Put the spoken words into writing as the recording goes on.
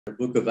The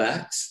book of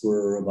Acts.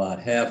 We're about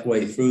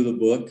halfway through the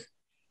book.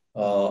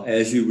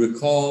 As you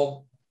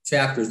recall,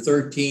 chapter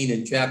 13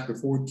 and chapter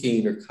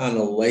 14 are kind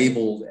of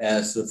labeled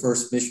as the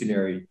first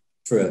missionary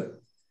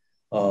trip.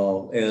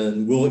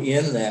 And we'll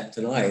end that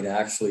tonight.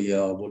 Actually,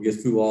 we'll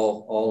get through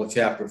all of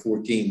chapter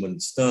 14 when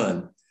it's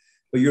done.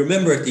 But you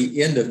remember at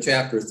the end of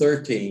chapter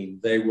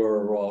 13, they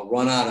were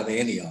run out of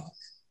Antioch.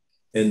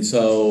 And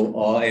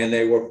so, and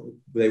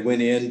they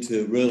went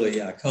into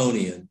really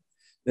Iconium.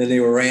 Then they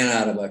were ran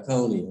out of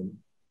Iconium,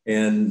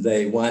 and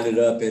they winded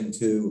up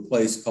into a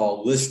place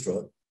called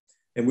Lystra.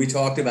 And we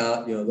talked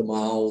about, the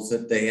miles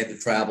that they had to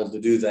travel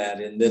to do that,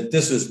 and that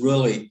this is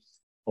really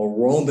a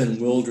Roman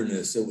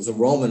wilderness. It was a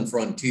Roman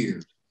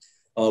frontier.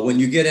 When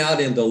you get out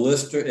into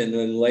Lystra and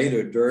then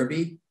later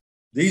Derbe,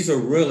 these are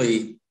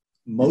really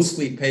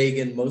mostly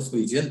pagan,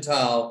 mostly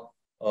Gentile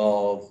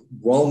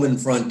Roman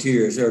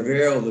frontiers. They're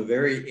very on the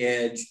very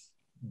edge,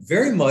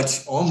 very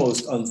much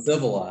almost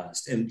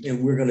uncivilized.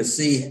 And we're going to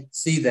see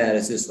that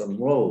as this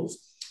unrolls.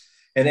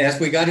 And as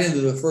we got into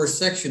the first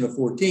section of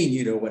 14,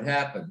 you know what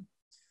happened.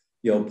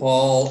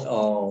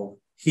 Paul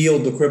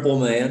healed the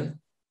crippled man.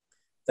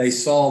 They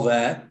saw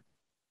that.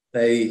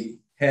 They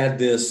had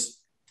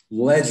this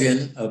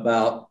legend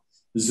about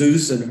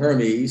Zeus and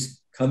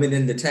Hermes coming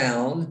into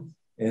town.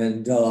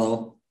 And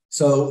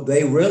so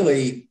they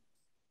really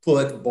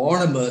put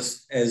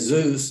Barnabas as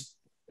Zeus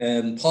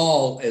and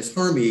Paul as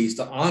Hermes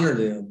to honor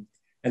them.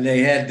 And they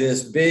had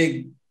this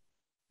big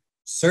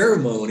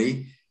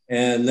ceremony,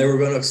 and they were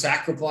going to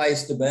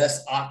sacrifice the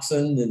best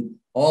oxen and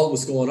all that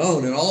was going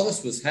on. And all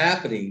this was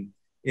happening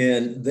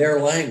in their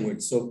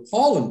language. So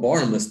Paul and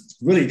Barnabas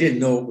really didn't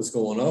know what was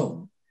going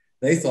on.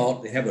 They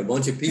thought they have a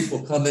bunch of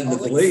people coming to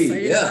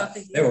believe. Yeah,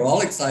 they were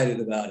all excited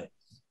about it.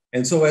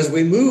 And so as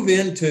we move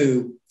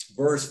into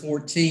verse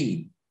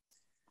 14,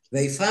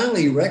 they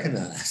finally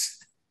recognize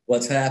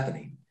what's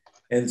happening.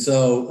 And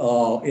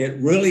so it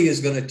really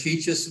is going to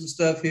teach us some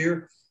stuff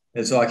here.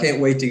 And so I can't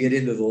wait to get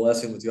into the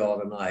lesson with y'all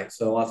tonight.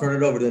 So I'll turn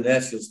it over to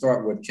Annette. She'll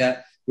start with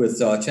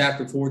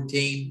chapter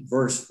 14,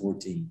 verse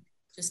 14.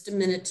 Just a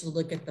minute to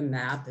look at the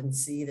map and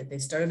see that they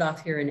started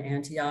off here in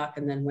Antioch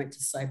and then went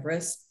to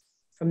Cyprus.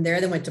 From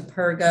there, they went to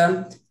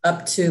Perga,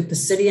 up to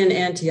Pisidian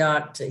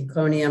Antioch, to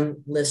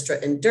Iconium, Lystra,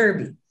 and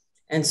Derbe.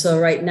 And so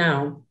right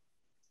now,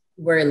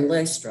 we're in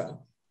Lystra.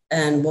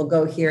 And we'll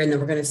go here, and then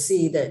we're going to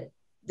see that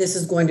this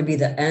is going to be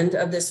the end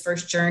of this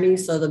first journey.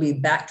 So they'll be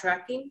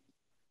backtracking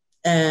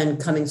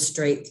and coming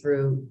straight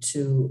through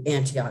to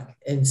Antioch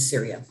in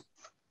Syria.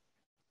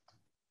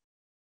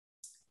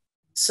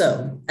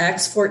 So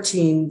Acts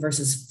 14,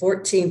 verses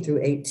 14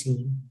 through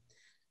 18.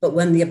 But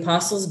when the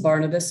apostles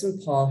Barnabas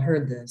and Paul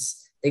heard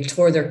this, they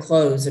tore their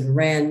clothes and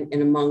ran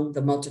in among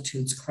the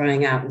multitudes,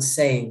 crying out and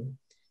saying,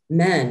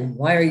 "Men,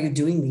 why are you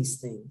doing these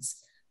things?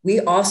 We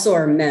also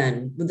are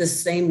men with the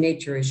same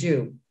nature as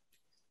you,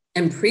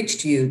 and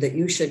preach to you that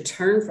you should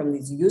turn from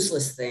these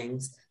useless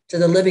things to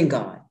the living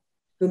God,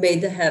 who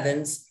made the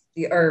heavens,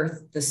 the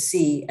earth, the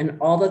sea, and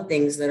all the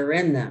things that are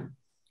in them,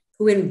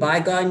 who in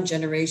bygone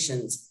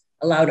generations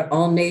allowed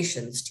all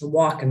nations to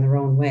walk in their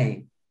own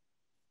way.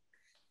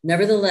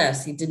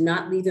 Nevertheless, he did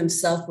not leave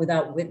himself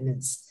without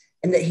witness,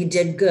 and that he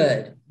did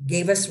good,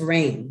 gave us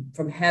rain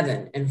from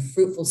heaven and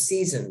fruitful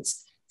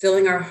seasons,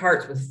 filling our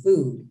hearts with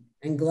food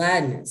and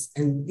gladness.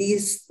 And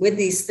with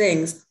these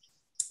things,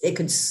 they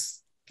could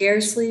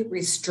scarcely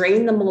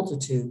restrain the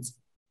multitudes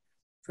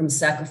from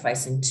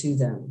sacrificing to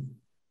them."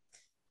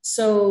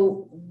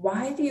 So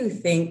why do you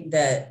think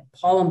that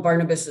Paul and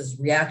Barnabas's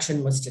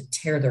reaction was to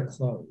tear their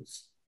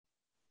clothes?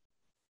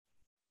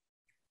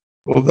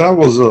 Well, that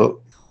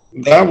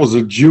was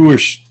a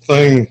Jewish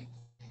thing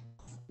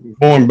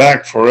going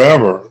back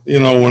forever.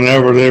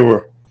 Whenever they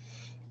were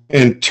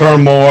in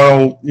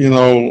turmoil,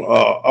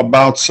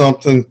 about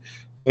something,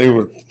 they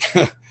would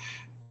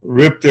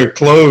rip their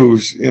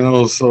clothes.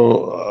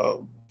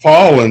 So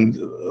Paul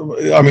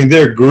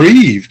they're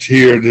grieved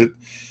here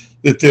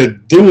that they're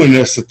doing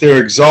this, that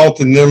they're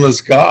exalting them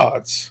as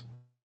gods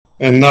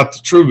and not the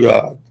true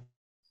God.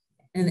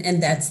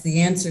 And that's the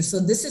answer. So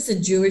this is a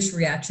Jewish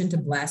reaction to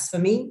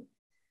blasphemy,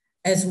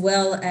 as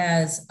well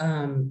as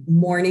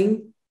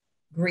mourning,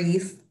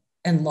 grief,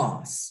 and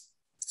loss.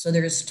 So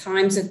there's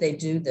times that they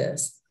do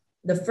this.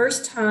 The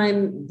first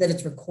time that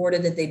it's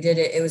recorded that they did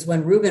it, it was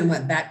when Reuben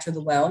went back to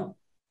the well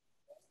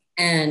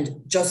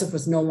and Joseph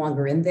was no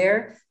longer in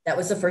there. That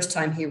was the first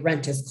time he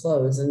rent his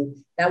clothes.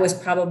 And that was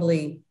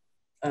probably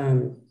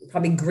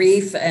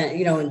grief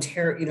and, and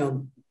terror,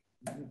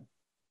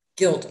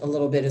 guilt a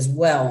little bit as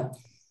well.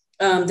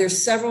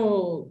 There's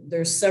several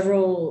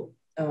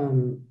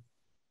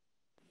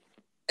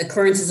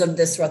occurrences of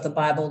this throughout the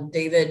Bible.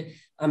 David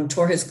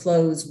tore his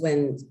clothes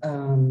when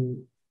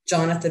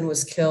Jonathan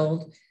was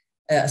killed.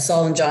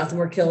 Saul and Jonathan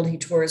were killed. He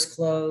tore his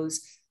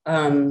clothes.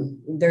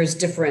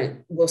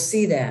 We'll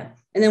see that.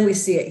 And then we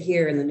see it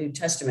here in the New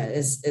Testament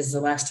is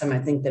the last time I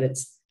think that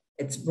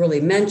it's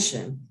really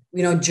mentioned.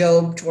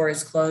 Job tore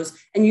his clothes,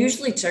 and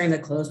usually tearing the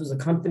clothes was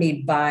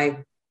accompanied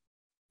by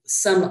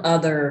some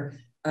other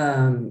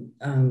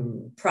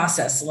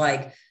process,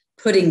 like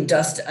putting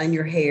dust on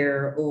your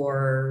hair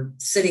or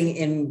sitting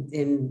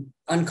in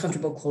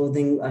uncomfortable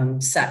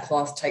clothing,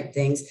 sackcloth type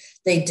things.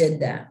 They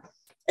did that.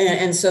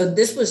 And so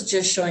this was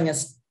just showing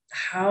us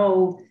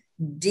how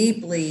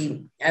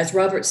deeply, as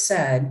Robert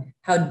said,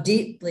 how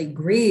deeply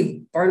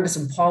grieved Barnabas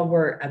and Paul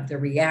were at their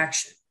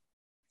reaction.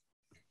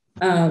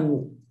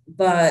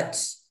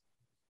 But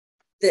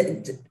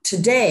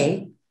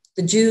today,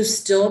 the Jews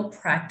still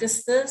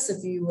practice this,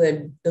 if you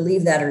would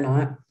believe that or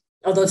not,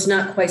 although it's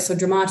not quite so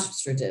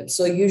demonstrative.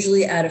 So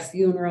usually at a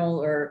funeral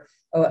or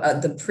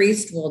the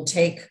priest will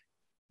take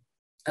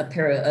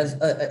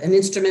an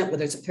instrument,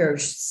 whether it's a pair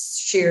of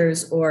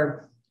shears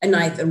or a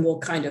knife, and will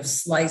kind of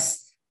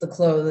slice the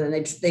clothing,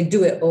 and they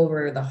do it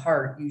over the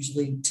heart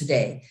usually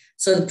today.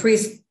 So the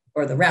priest,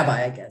 or the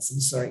rabbi, I guess,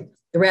 the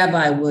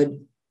rabbi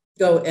would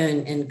go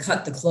and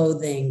cut the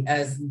clothing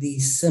as the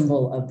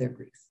symbol of their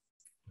grief.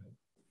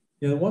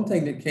 Yeah, one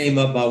thing that came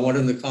up by one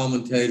of the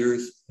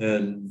commentators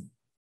and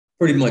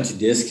pretty much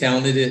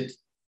discounted it,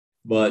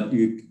 but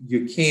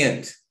you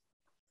can't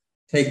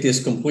take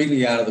this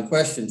completely out of the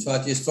question. So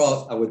I just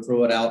thought I would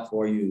throw it out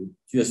for you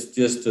just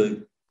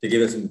to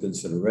give it some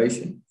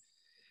consideration.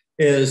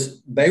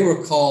 Is they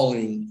were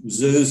calling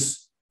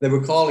Zeus, they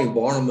were calling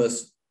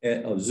Barnabas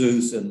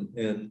Zeus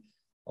and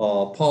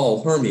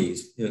Paul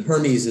Hermes. And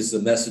Hermes is the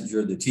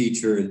messenger, the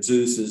teacher, and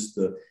Zeus is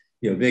the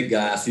big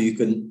guy. So you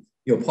can,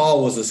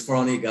 Paul was a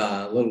scrawny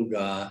guy, a little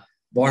guy.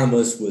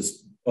 Barnabas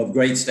was of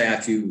great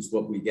stature, is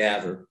what we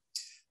gather.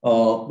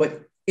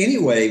 But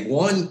anyway,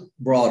 one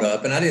brought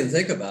up, and I didn't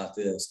think about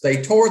this,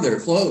 they tore their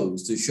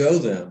clothes to show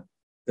them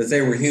that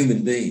they were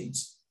human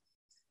beings.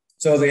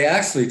 So they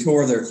actually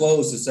tore their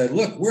clothes to say,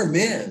 look, we're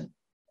men.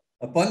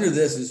 Up under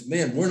this is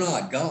men. We're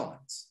not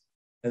gods.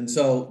 And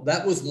so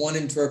that was one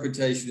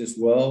interpretation as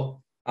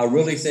well. I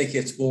really think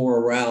it's more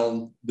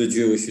around the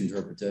Jewish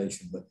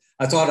interpretation. But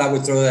I thought I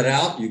would throw that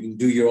out. You can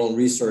do your own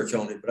research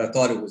on it. But I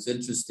thought it was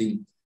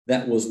interesting.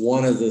 That was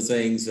one of the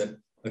things that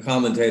a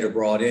commentator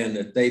brought in,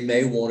 that they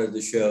may wanted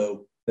to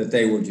show that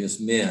they were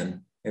just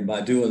men. And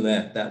by doing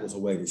that, that was a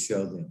way to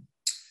show them.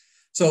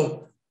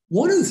 So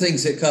one of the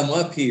things that come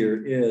up here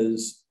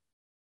is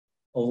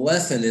a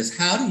lesson is,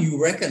 how do you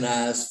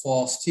recognize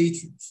false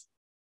teachers?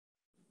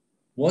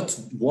 What's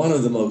one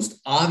of the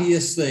most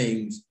obvious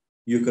things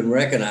you can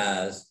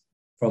recognize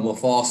from a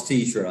false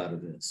teacher out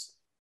of this?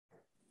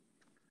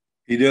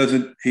 He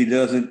doesn't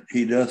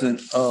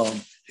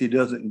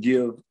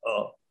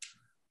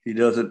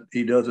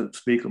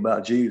speak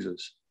about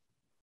Jesus.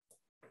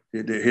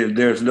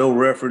 There's no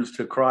reference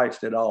to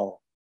Christ at all.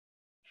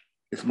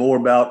 It's more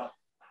about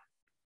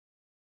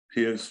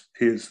his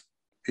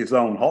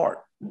own heart.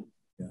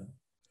 Yeah.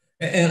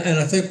 And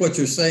I think what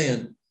you're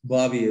saying,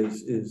 Bobby,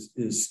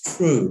 is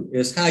true.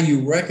 Is how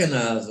you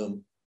recognize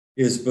them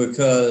is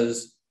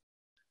because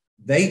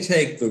they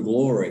take the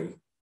glory.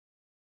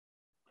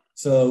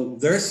 So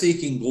they're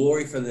seeking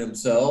glory for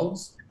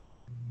themselves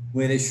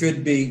when it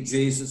should be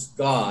Jesus,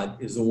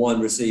 God, is the one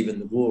receiving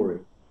the glory.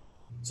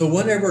 So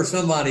whenever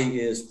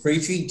somebody is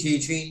preaching,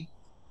 teaching,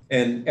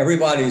 and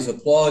everybody's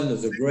applauding,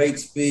 there's a great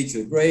speech,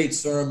 a great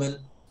sermon,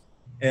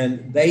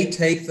 and they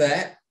take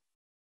that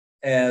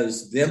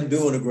as them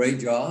doing a great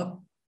job,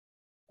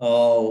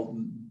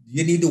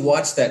 you need to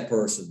watch that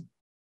person.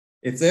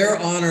 If they're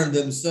honoring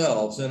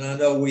themselves, and I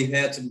know we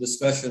had some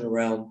discussion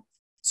around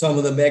some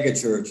of the mega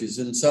churches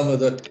and some of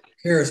the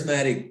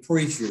charismatic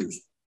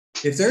preachers,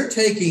 if they're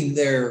taking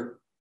their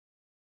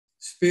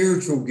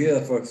spiritual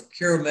gift or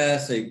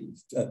charismatic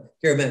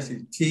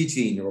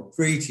teaching or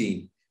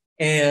preaching,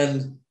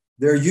 and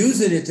they're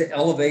using it to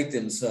elevate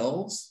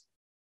themselves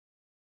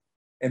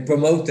and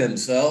promote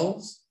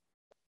themselves,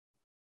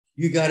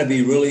 you got to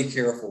be really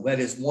careful. That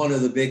is one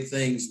of the big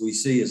things we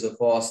see as a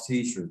false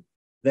teacher.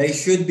 They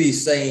should be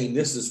saying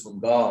this is from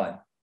God,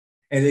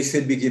 and they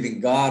should be giving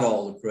God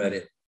all the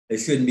credit. They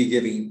shouldn't be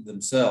giving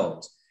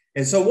themselves.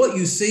 And so what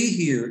you see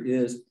here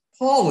is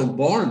Paul and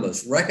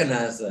Barnabas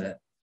recognize that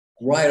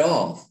right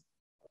off.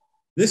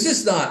 This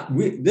is not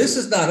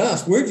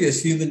us. We're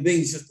just human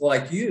beings just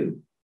like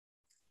you.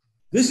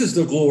 This is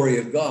the glory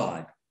of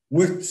God.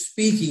 We're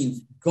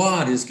speaking,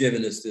 God has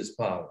given us this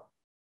power.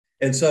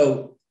 And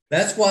so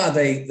that's why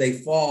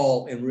they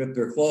fall and rip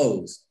their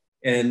clothes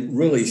and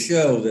really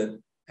show that,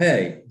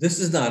 hey, this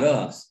is not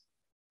us.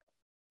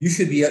 You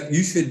should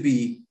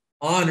be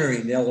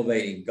honoring and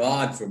elevating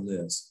God from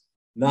this,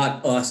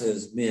 not us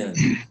as men.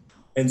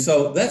 And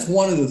so that's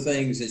one of the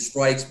things that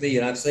strikes me,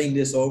 and I've seen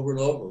this over and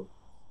over.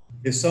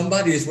 If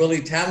somebody is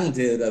really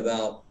talented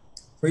about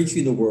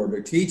preaching the word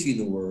or teaching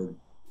the word,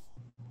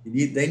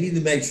 they need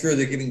to make sure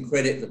they're giving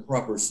credit to the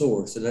proper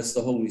source, and that's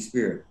the Holy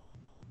Spirit,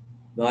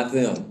 not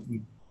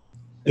them.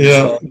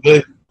 Yeah,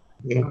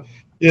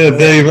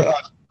 Dave,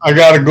 I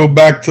got to go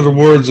back to the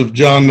words of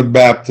John the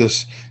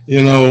Baptist.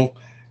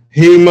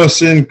 He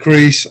must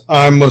increase,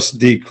 I must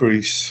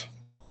decrease.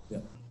 Yeah,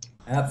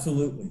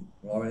 absolutely.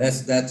 All right,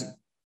 that's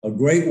a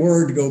great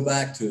word to go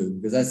back to,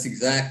 because that's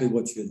exactly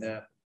what should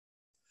happen.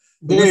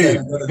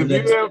 Dave,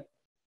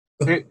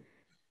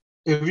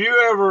 have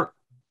you ever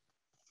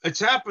it's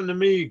happened to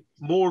me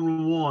more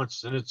than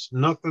once, and it's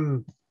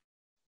nothing.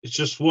 It's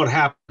just what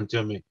happened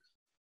to me.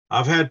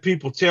 I've had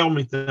people tell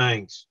me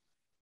things,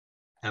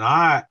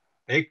 and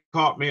they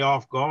caught me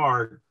off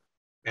guard,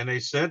 and they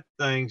said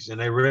things, and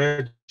they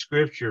read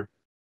scripture,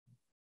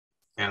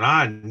 and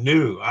I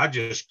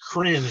just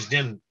cringed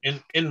in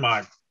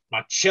my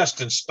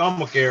chest and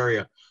stomach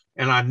area,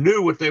 and I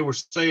knew what they were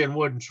saying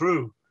wasn't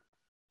true.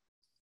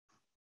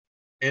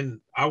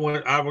 And I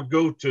would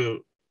go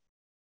to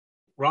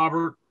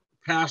Robert,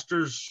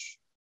 pastors,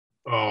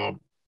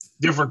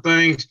 different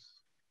things,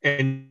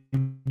 and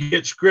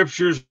get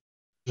scriptures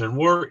and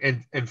work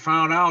and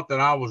found out that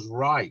I was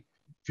right.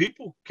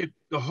 People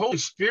the Holy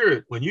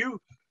Spirit,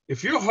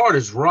 if your heart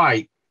is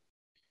right,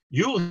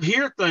 you'll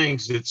hear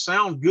things that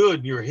sound good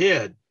in your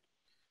head,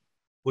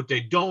 but they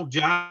don't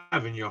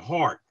jive in your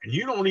heart. And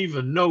you don't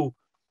even know.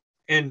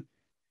 And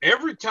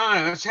every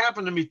time, that's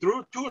happened to me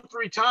through 2 or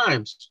 3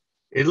 times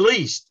at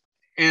least.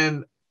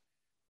 And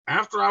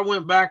after I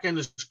went back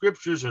into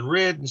scriptures and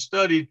read and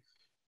studied,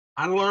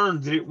 I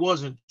learned that it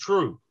wasn't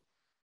true.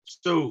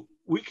 So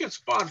we can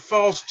spot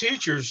false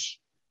teachers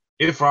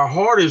if our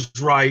heart is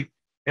right,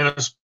 and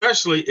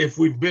especially if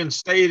we've been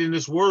stayed in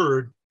this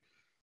word.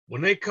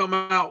 When they come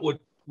out with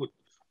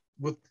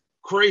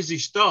crazy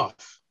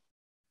stuff,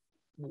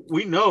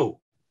 we know,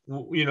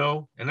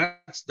 and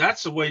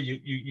that's the way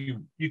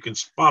you can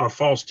spot a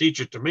false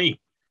teacher to me.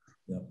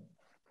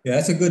 Yeah,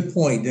 that's a good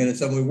point,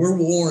 Dennis. I mean, we're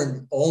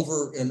warned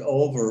over and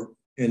over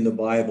in the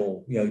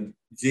Bible.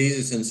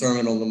 Jesus in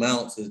Sermon on the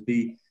Mount says,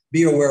 "Be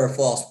aware of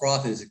false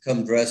prophets that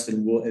come dressed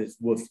in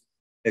wolf.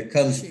 It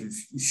comes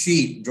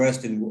sheep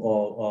dressed in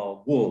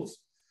wolves."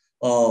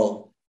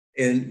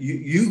 And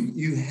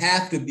you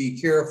have to be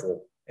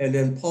careful. And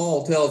then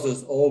Paul tells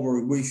us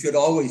we should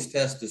always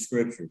test the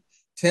scripture,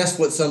 test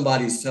what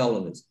somebody's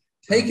telling us,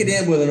 take it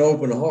in with an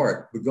open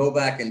heart, but go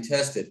back and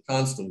test it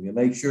constantly and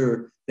make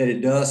sure that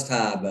it does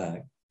tie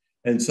back.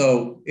 And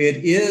so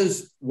it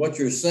is what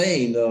you're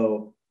saying,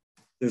 though.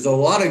 There's a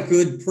lot of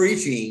good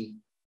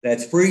preaching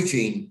that's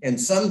preaching, and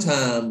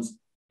sometimes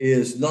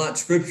is not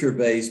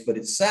scripture-based, but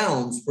it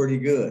sounds pretty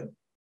good.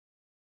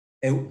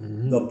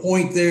 And the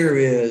point there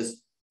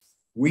is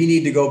we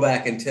need to go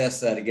back and test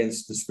that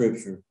against the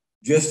scripture,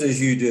 just as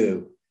you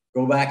do.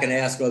 Go back and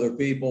ask other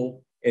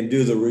people and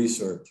do the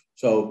research.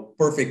 So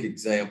perfect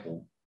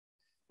example.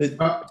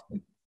 I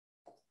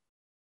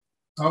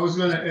was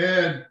going to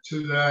add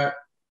to that,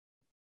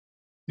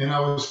 and I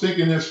was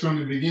thinking this from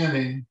the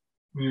beginning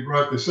when you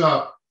brought this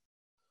up,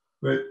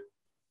 but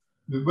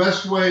the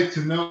best way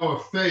to know a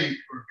fake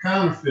or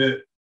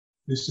counterfeit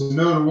is to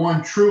know the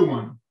one true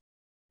one,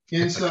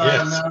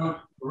 inside and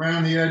out,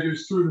 around the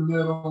edges, through the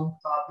middle,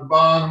 top to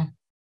bottom,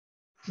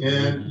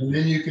 and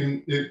then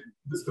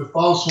the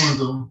false ones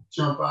will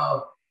jump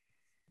out.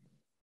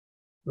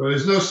 So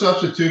there's no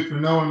substitute for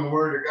knowing the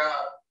Word of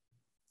God.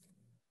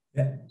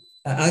 Yeah,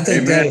 I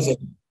think that is a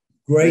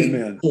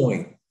great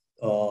point,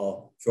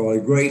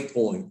 Charlie. Great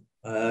point.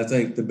 I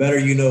think the better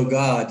you know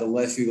God, the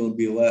less you're going to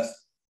be left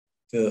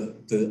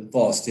to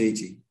false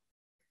teaching.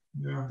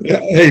 Yeah.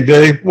 Hey,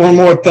 Dave. One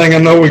more thing. I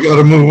know we got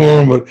to move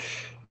on, but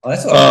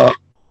that's all right.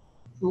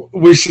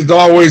 We should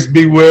always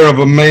beware of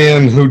a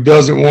man who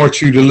doesn't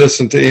want you to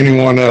listen to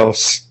anyone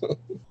else.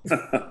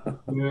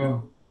 Yeah,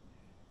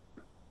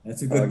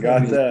 that's a good point.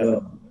 Got that.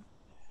 Well.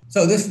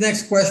 So this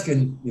next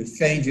question is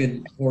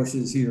changing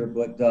horses here,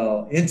 but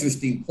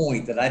interesting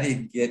point that I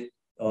didn't get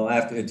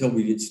until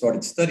we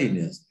started studying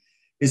this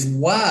is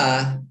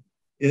why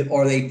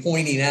are they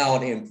pointing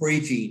out and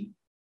preaching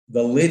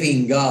the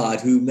living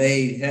God who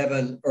made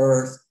heaven,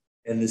 earth,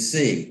 and the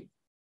sea?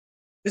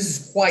 This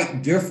is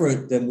quite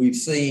different than we've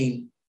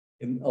seen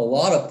in a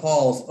lot of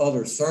Paul's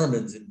other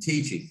sermons and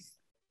teaching.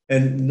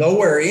 And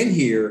nowhere in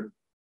here,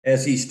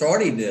 as he's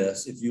starting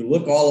this, if you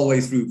look all the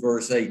way through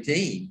verse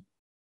 18,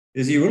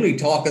 is he really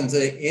talking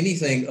to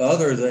anything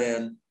other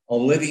than a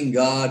living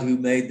God who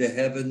made the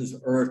heavens,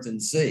 earth,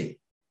 and sea?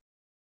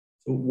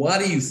 So why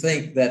do you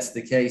think that's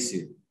the case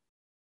here?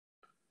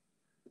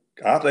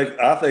 I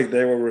think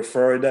they were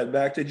referring that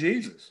back to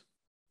Jesus.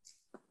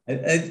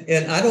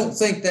 And I don't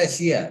think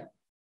that's yet,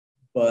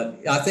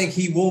 but I think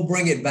he will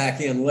bring it back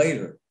in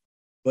later,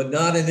 but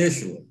not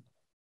initially.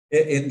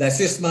 And that's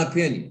just my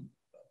opinion.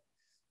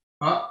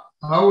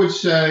 I would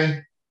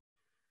say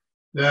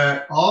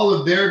that all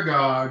of their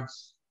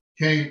gods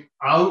came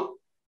out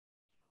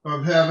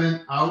of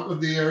heaven, out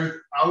of the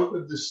earth, out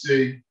of the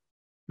sea,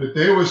 but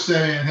they were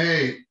saying,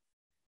 hey,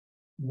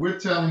 we're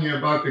telling you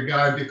about the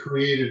God that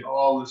created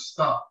all this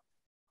stuff,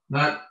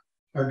 not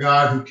a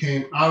God who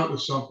came out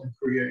of something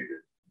created.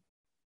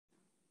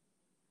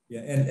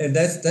 Yeah, and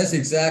that's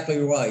exactly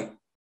right,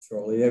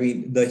 Charlie. I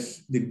mean,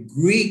 the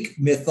Greek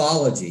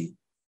mythology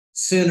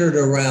centered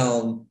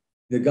around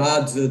the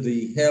gods of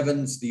the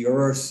heavens, the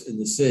earth, and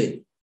the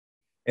sea.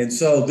 And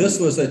so this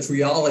was a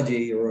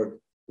trilogy, or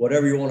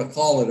whatever you want to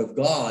call it, of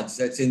gods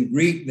that's in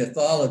Greek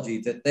mythology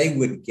that they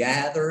would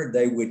gather,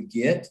 they would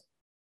get.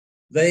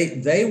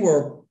 They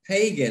were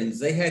pagans.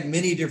 They had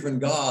many different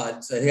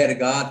gods. They had a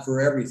God for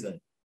everything.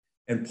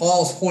 And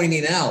Paul's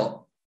pointing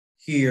out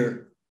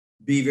here,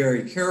 be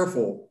very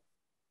careful.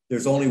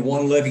 There's only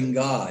one living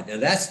God.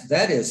 And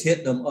that is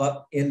hitting them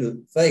up in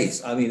the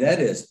face. I mean,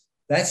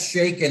 that's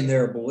shaking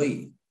their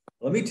belief.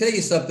 Let me tell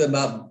you something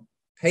about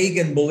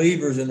pagan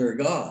believers and their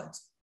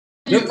gods.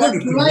 They're pretty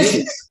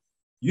committed.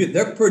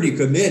 They're pretty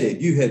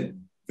committed. You had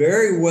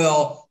very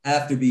well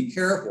have to be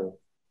careful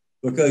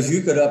because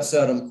you could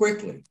upset them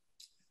quickly.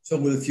 So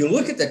if you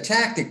look at the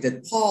tactic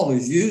that Paul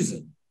is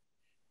using,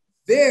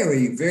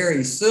 very,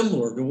 very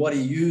similar to what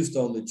he used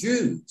on the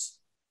Jews.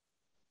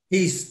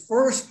 He's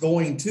first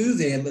going to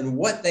them and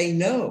what they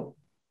know,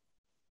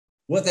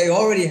 what they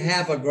already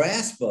have a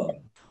grasp of.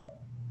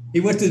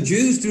 He went to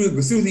Jews through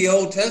the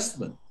Old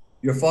Testament.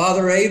 Your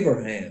father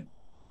Abraham,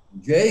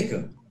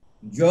 Jacob,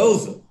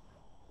 Joseph,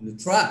 and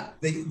the tribe.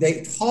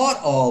 They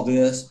taught all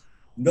this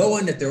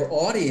knowing that their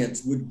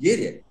audience would get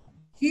it.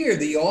 Here,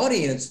 the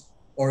audience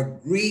are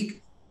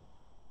Greek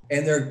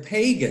and they're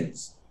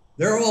pagans.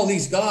 They're all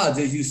these gods,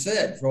 as you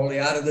said, probably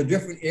out of the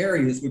different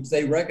areas which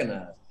they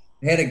recognize.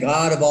 They had a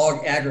god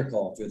of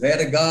agriculture. They had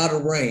a god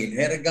of rain.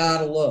 They had a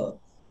god of love.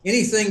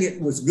 Anything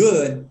that was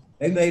good,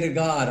 they made a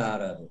god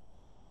out of it.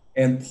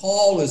 And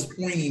Paul is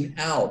pointing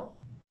out,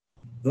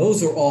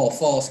 those are all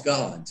false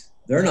gods.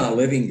 They're not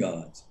living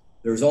gods.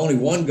 There's only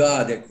one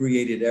God that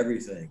created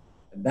everything.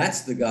 And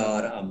that's the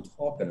God I'm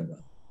talking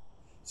about.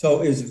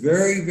 So it's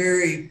very,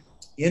 very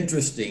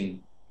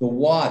interesting to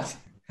watch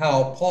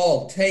how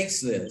Paul takes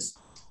this,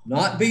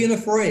 not being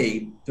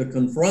afraid to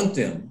confront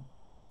them,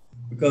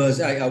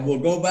 because I will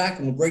go back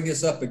and we'll bring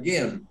this up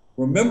again.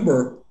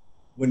 Remember,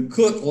 when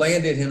Cook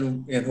landed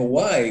in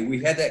Hawaii,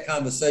 we had that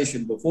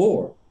conversation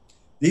before.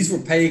 These were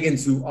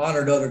pagans who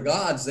honored other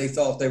gods. They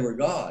thought they were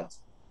gods.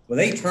 Well,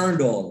 they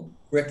turned on them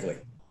quickly.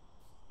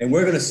 And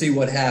we're going to see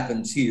what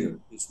happens here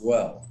as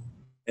well.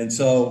 And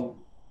so,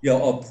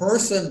 a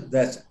person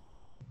that's,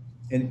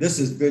 and this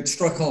is good,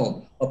 struck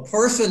home, a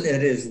person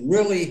that is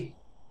really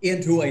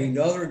into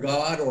another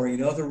God or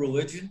another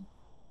religion,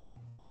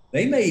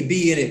 they may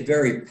be in it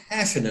very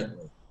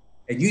passionately.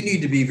 And you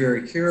need to be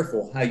very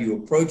careful how you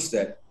approach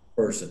that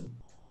person.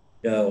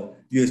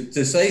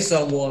 To say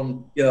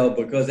someone,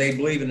 because they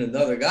believe in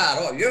another God,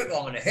 oh, you're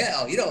going to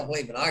hell, you don't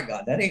believe in our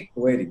God. That ain't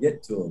the way to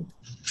get to them.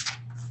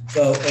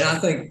 So, and I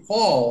think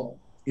Paul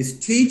is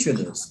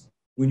teaching us,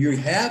 when you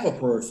have a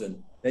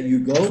person that you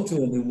go to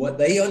them and what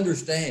they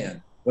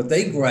understand, what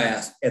they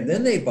grasp, and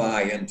then they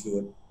buy into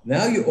it,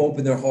 now you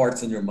open their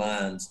hearts and their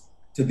minds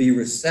to be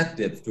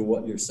receptive to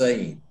what you're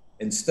saying,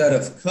 instead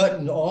of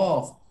cutting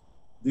off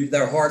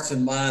their hearts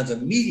and minds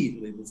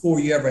immediately before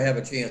you ever have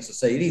a chance to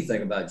say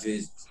anything about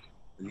Jesus.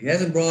 He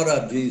hasn't brought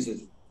up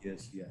Jesus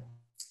yet.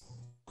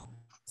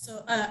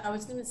 So I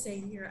was going to say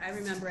here, I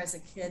remember as a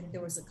kid,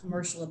 there was a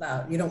commercial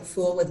about you don't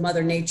fool with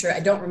Mother Nature. I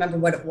don't remember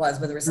what it was,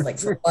 whether it was like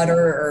for butter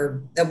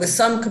or there was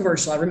some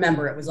commercial. I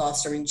remember it was all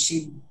starting.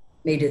 She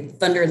made it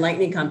thunder and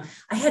lightning come.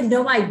 I had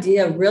no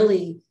idea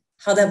really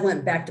how that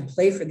went back to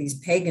play for these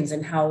pagans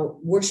and how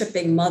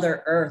worshiping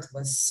Mother Earth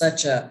was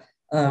such a,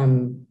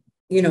 an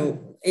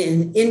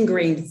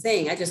ingrained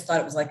thing. I just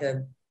thought it was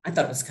I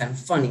thought it was kind of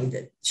funny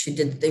that she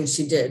did the things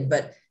she did.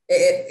 But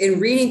in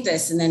reading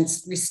this and then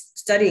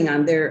studying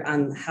on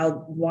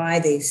why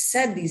they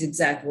said these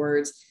exact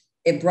words,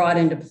 it brought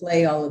into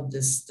play all of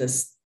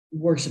this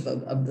worship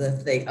of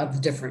the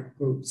different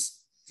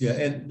groups. Yeah,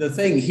 and the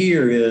thing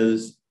here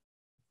is,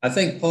 I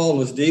think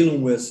Paul is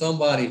dealing with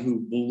somebody who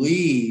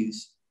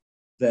believes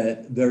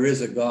that there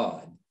is a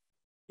God.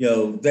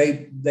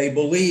 They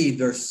believe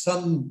there's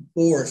some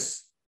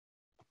force,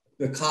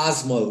 the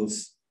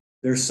cosmos,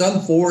 there's some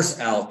force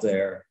out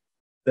there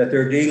that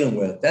they're dealing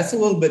with. That's a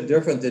little bit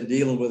different than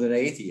dealing with an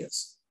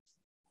atheist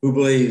who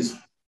believes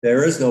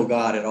there is no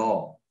God at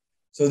all.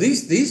 So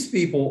these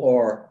people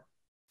are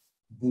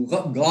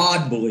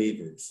God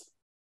believers,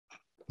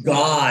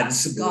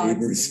 God's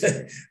believers.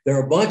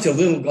 They're a bunch of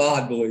little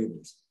God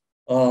believers.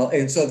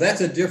 And so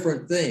that's a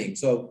different thing.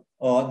 So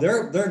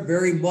they're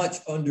very much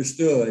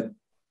understood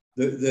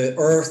the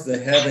earth, the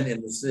heaven,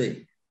 and the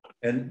sea.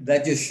 And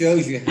that just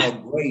shows you how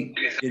great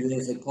it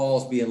is that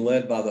Paul's being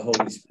led by the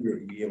Holy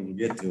Spirit to be able to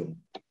get to him.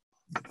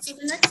 So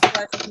the next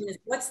question is,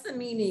 what's the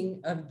meaning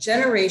of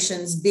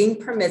generations being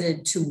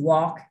permitted to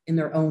walk in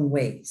their own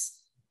ways?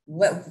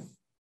 What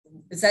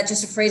is that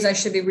just a phrase I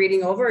should be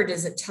reading over, or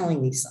is it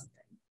telling me something?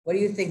 What do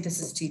you think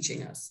this is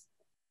teaching us?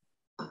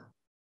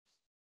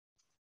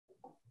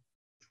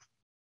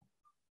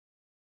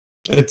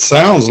 It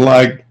sounds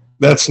like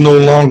that's no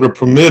longer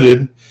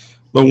permitted.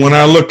 But when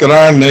I look at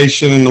our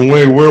nation and the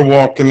way we're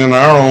walking in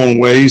our own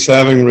ways,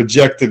 having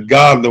rejected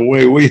God the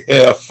way we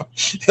have,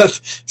 that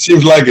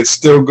seems like it's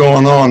still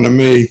going on to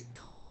me.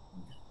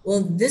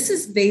 Well, this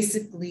is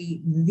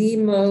basically the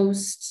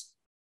most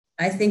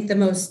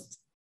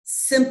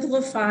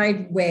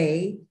simplified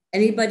way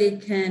anybody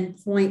can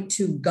point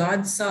to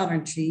God's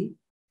sovereignty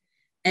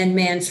and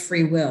man's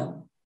free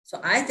will. So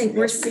I think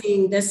we're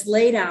seeing this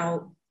laid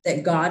out,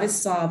 that God is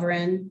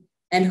sovereign.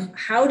 And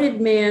how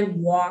did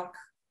man walk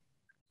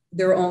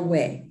their own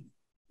way?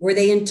 Were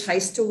they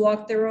enticed to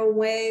walk their own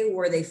way?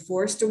 Were they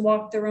forced to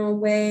walk their own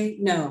way?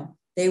 No,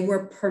 They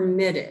were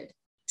permitted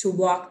to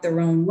walk their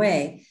own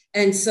way.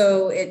 And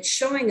so it's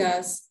showing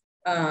us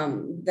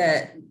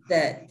that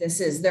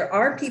there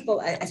are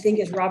people, I think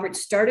as Robert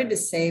started to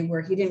say,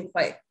 where he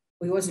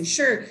wasn't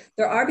sure,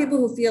 there are people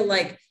who feel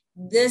like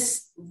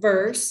this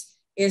verse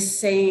is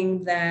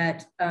saying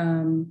that,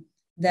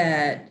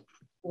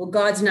 well,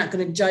 God's not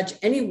going to judge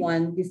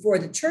anyone before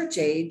the church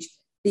age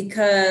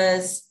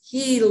because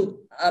he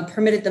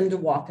permitted them to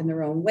walk in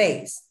their own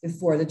ways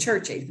before the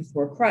church age,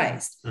 before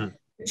Christ.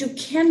 But you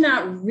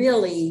cannot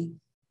really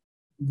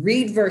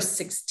read verse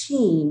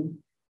 16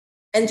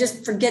 and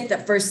just forget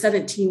that verse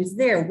 17 is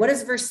there. What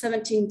is verse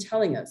 17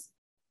 telling us?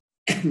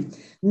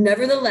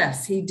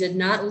 Nevertheless, he did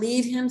not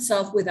leave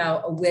himself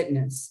without a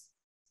witness,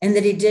 and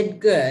that he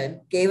did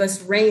good, gave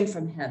us rain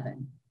from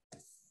heaven,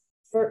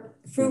 for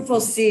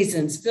fruitful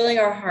seasons, filling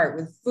our heart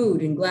with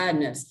food and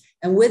gladness.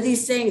 And with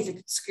these sayings, they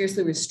could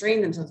scarcely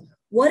restrain themselves.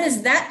 What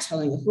is that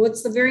telling us?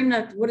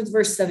 What is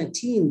verse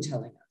 17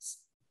 telling us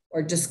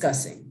or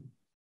discussing?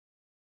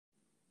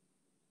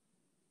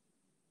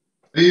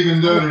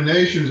 Even though the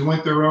nations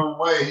went their own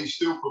way, he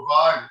still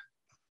provided.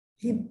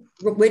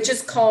 Which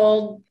is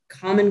called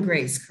common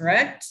grace,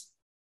 correct?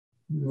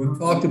 We've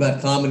talked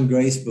about common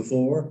grace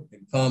before,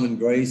 and common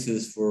grace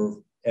is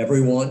for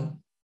everyone.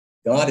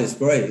 God is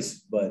grace,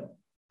 but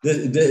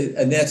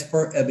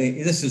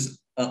this is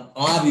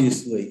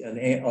obviously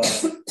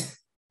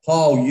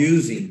Paul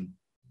using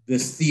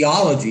this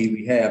theology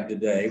we have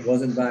today. It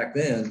wasn't back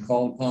then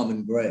called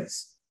common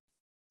grace.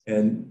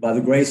 And by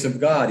the grace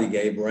of God, he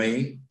gave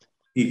rain,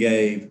 he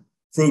gave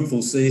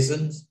fruitful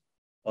seasons,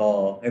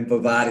 and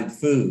provided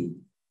food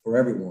for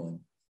everyone.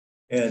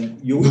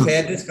 And we've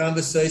had this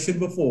conversation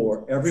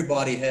before.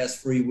 Everybody has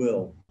free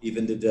will,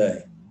 even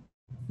today.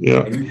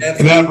 Yeah. And you have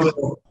free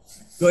will.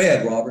 Go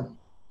ahead, Robert.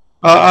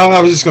 I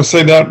was just going to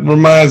say that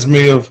reminds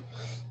me of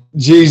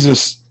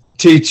Jesus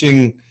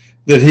teaching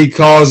that he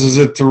causes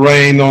it to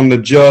rain on the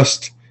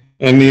just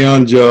and the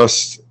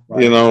unjust,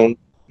 right.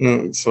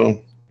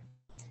 So.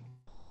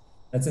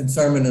 That's in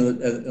Sermon on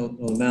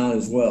the Mount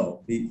as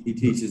well. He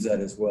teaches that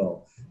as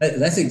well.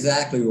 That's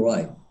exactly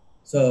right.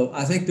 So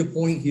I think the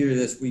point here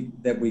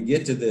that we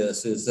get to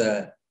this is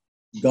that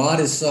God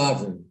is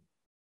sovereign.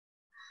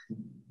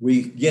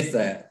 We get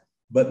that,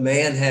 but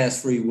man has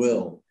free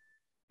will,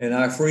 and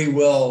our free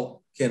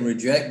will can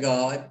reject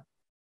God,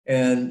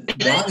 and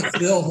God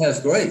still has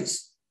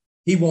grace.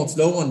 He wants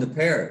no one to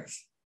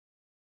perish,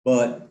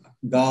 but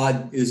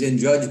God is in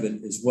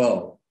judgment as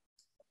well.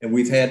 And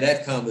we've had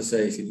that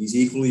conversation. He's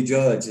equally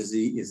judged as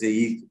he is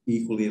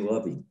equally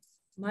loving.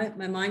 My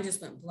mind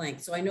just went blank.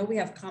 So I know we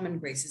have common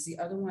grace. Is the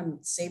other one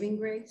saving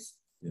grace?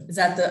 Yeah. Is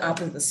that the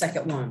opposite, the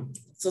second one?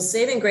 So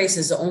saving grace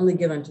is only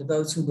given to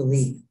those who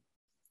believe.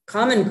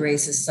 Common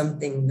grace is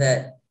something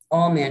that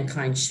all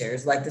mankind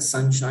shares, like the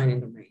sunshine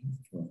and the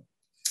rain.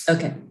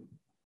 Okay.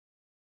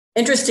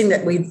 Interesting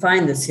that we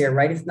find this here,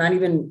 right? He's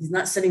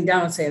not sitting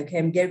down and saying, okay,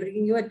 I'm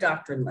giving you a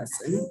doctrine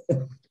lesson.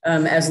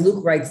 As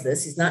Luke writes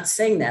this, he's not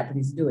saying that, but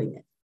he's doing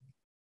it.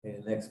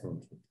 Okay, next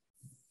one.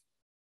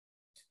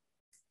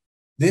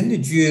 Then the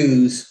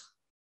Jews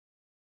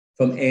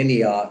from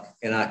Antioch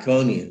and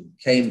Iconium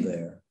came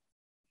there,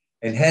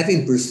 and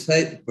having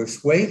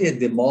persuaded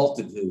the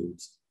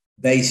multitudes,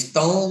 they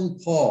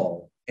stoned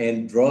Paul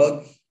and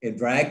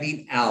dragged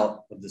him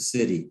out of the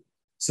city,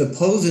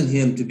 supposing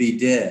him to be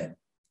dead.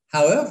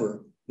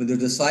 However, when the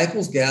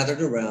disciples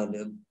gathered around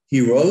him,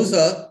 he rose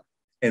up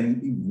and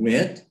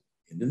went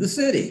into the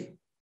city.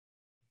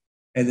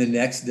 And the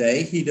next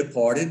day he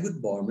departed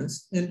with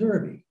Barnabas to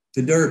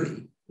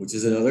Derbe, which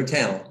is another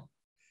town.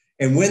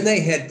 And when they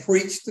had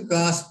preached the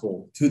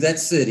gospel to that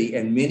city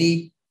and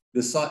many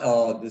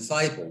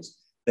disciples,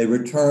 they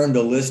returned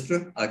to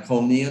Lystra,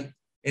 Iconium,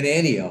 and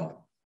Antioch,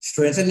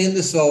 strengthening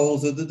the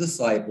souls of the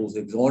disciples,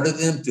 exhorted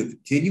them to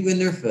continue in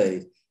their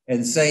faith,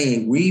 and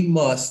saying, we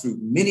must, through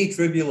many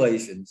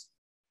tribulations,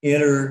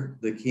 enter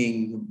the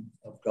kingdom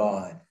of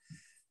God.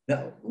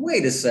 Now,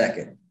 wait a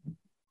second.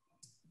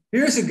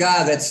 Here's a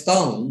guy that's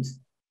stoned,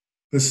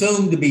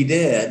 presumed to be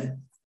dead.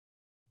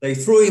 They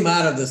threw him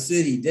out of the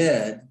city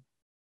dead.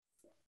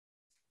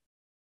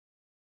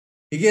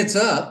 He gets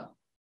up.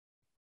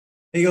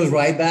 He goes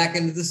right back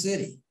into the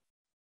city.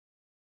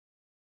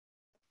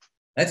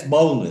 That's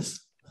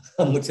boldness.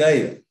 I'm going to tell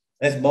you.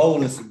 That's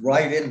boldness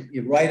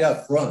right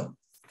up front.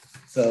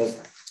 So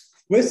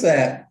with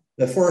that,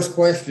 the first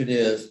question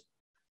is,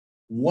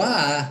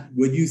 why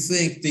would you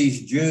think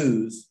these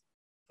Jews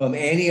from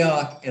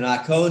Antioch and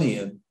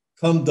Iconium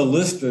come to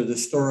Lystra to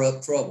stir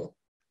up trouble?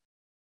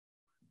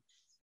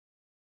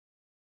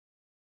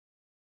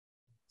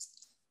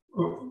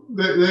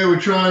 They were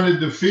trying to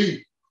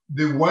defeat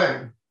the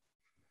way,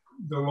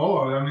 the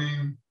Lord. I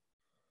mean,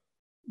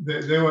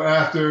 they were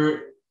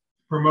after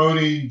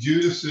promoting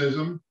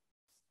Judaism,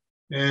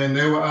 and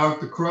they were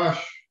out to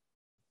crush.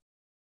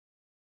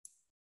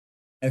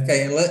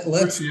 Okay, and let's.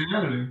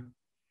 Christianity.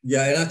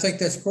 Yeah, and I think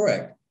that's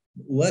correct.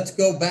 Let's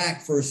go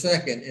back for a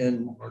second,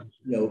 and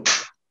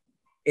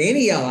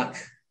Antioch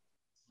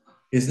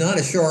is not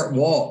a short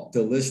walk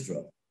to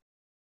Lystra.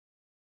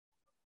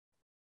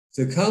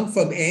 to come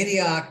from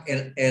Antioch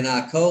and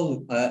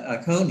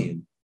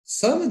Iconium,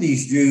 some of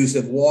these Jews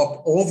have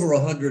walked over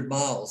 100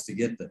 miles to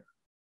get there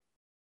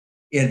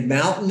in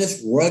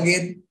mountainous,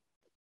 rugged,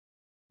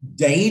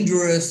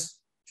 dangerous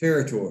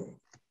territory.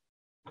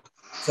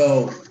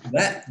 So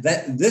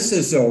this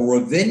is a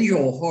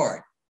revengeful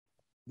heart.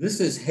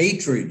 This is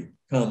hatred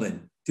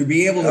coming to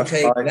be able to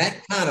take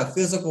that kind of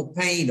physical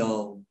pain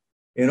on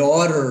in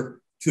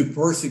order to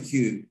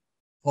persecute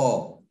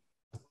Paul.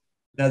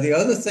 Now, the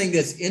other thing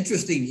that's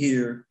interesting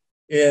here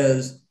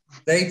is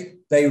they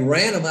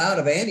ran him out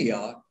of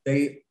Antioch.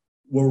 They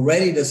were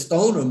ready to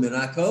stone him in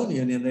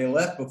Iconium, and they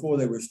left before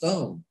they were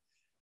stoned.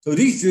 So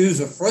these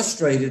Jews are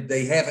frustrated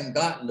they haven't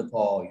gotten to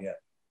Paul yet.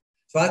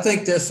 So I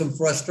think there's some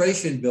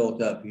frustration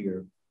built up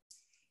here.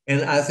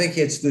 And I think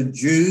it's the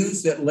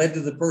Jews that led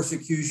to the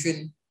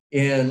persecution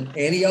in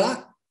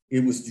Antioch.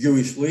 It was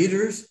Jewish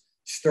leaders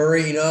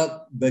stirring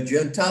up the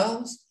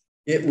Gentiles.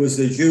 It was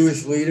the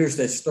Jewish leaders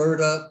that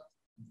stirred up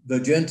the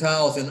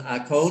Gentiles in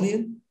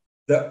Iconium.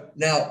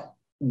 Now,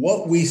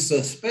 what we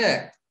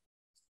suspect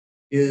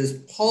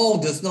is Paul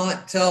does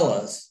not tell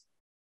us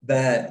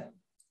that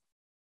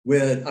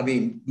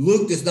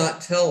Luke does not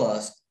tell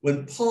us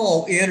when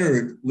Paul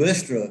entered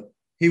Lystra,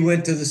 he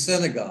went to the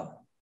synagogue.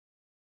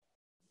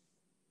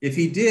 If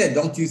he did,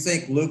 don't you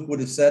think Luke would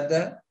have said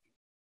that?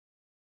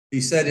 He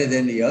said it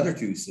in the other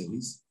two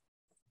cities,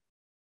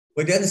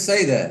 but he doesn't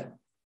say that.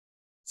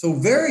 So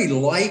very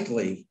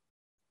likely,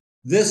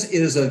 this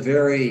is a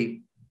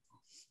very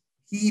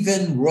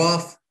heathen,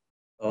 rough,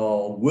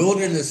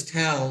 wilderness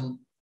town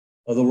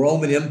of the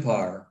Roman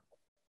Empire.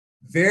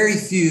 Very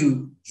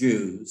few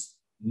Jews,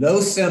 no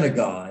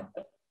synagogue,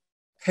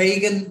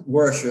 pagan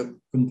worship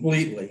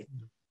completely.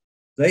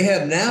 They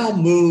have now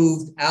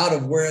moved out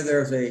of where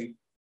there's a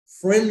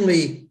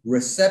friendly,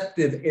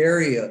 receptive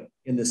area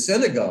in the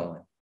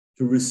synagogue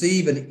to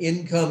receive an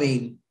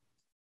incoming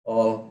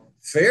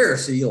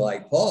Pharisee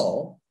like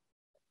Paul,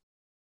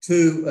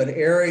 to an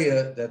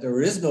area that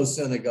there is no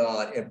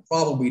synagogue and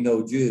probably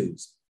no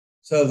Jews.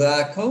 So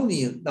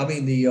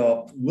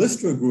the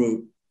Lystra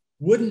group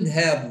wouldn't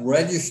have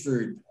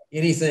registered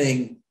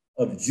anything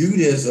of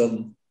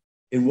Judaism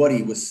in what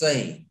he was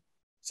saying.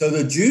 So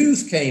the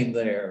Jews came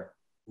there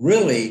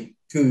really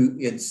to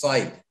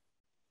incite.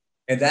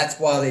 And that's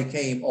why they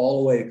came all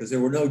the way, because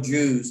there were no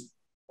Jews,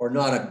 or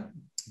not a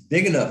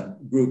big enough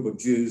group of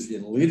Jews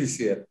in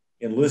leadership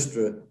in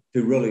Lystra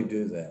to really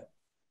do that.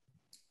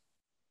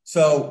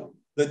 So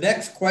the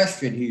next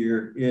question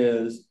here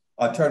is,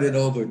 I'll turn it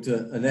over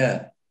to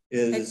Annette.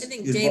 I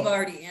think Dave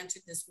already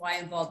answered this. Why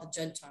involve the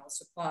Gentiles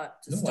to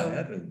plot to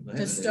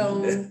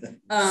stone?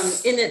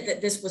 In it that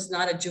this was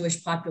not a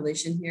Jewish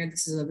population here.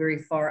 This is a very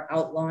far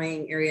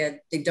outlying area.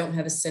 They don't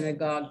have a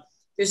synagogue.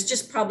 There's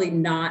just probably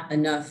not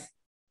enough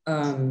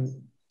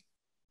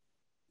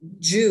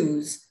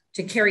Jews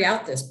to carry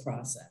out this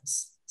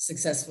process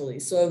successfully.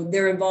 So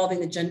they're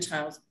involving the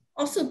Gentiles.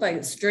 Also, by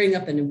stirring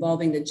up and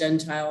involving the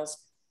Gentiles,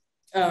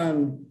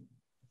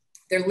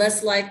 they're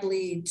less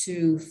likely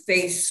to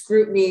face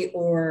scrutiny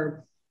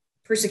or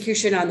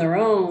persecution on their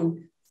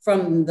own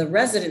from the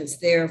residents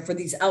there for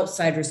these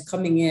outsiders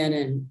coming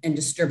in and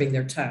disturbing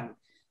their town.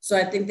 So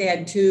I think they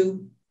had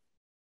two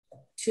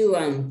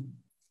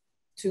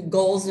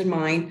goals in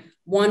mind.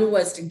 One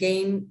was to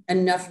gain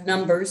enough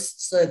numbers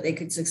so that they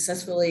could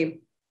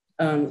successfully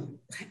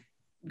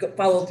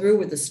follow through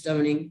with the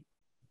stoning.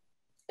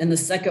 And the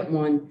second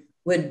one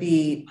would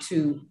be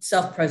to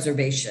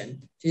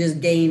self-preservation, to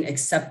just gain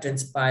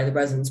acceptance by the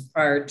residents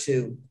prior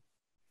to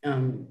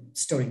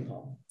stoning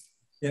Paul.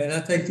 Yeah, and I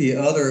think the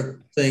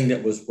other thing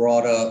that was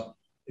brought up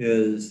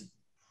is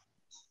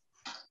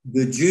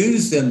the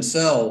Jews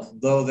themselves,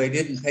 though they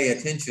didn't pay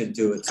attention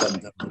to it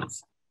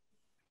sometimes,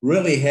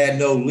 really had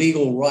no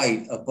legal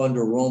right up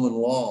under Roman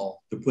law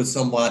to put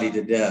somebody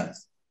to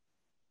death.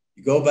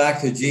 You go back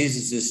to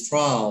Jesus's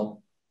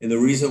trial, and the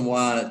reason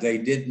why they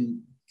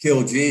didn't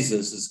kill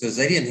Jesus is because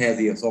they didn't have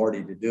the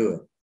authority to do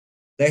it.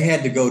 They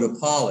had to go to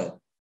Pilate,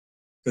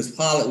 because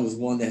Pilate was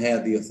one that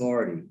had the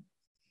authority.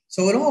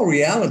 So in all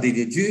reality,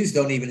 the Jews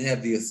don't even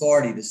have the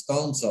authority to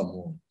stone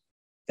someone.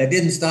 That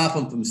didn't stop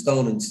them from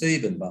stoning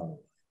Stephen, by the way.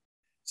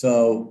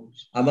 So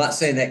I'm not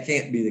saying that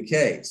can't be the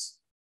case,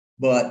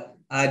 but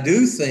I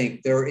do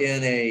think they're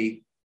in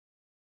a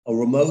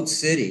remote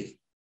city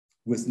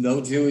with no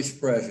Jewish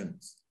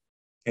presence.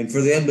 And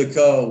for them to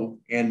go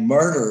and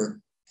murder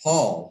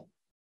Paul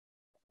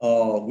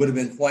would have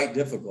been quite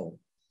difficult.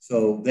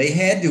 So they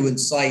had to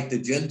incite the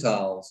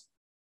Gentiles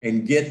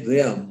and get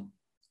them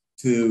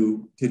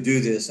to do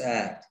this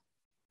act.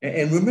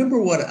 And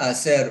remember what I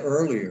said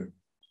earlier,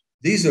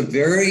 these are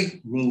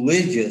very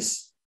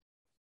religious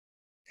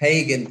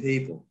pagan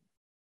people.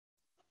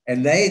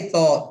 And they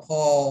thought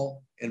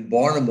Paul and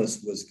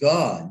Barnabas was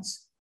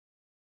gods.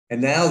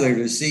 And now they're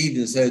deceived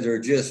and say they're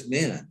just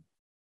men.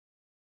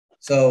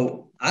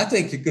 So I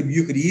think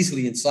you could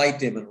easily incite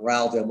them and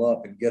rile them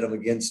up and get them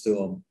against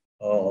them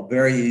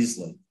very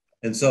easily.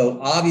 And so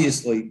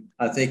obviously,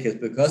 I think it's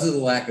because of the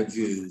lack of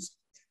Jews,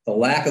 the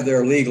lack of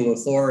their legal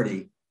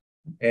authority,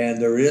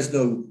 and there is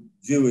no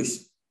Jewish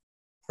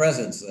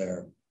presence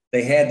there.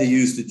 They had to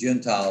use the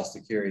Gentiles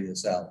to carry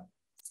this out.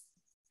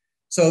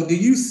 So do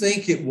you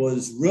think it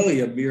was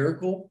really a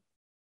miracle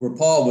where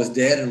Paul was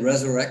dead and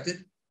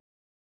resurrected?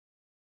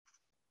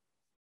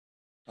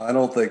 I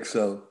don't think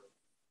so.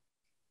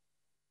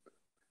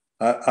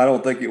 I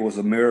don't think it was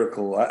a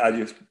miracle. I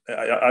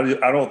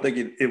don't think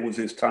it was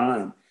his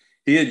time.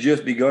 He had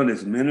just begun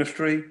his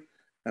ministry,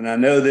 and I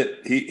know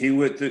that he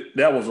went through,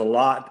 that was a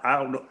lot. I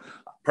don't know.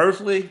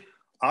 Personally,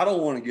 I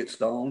don't want to get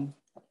stoned,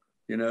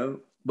 you know,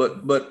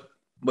 but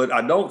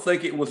I don't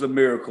think it was a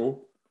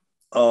miracle.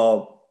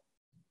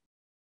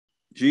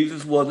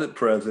 Jesus wasn't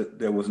present.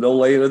 There was no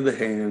laying of the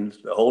hands.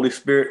 The Holy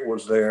Spirit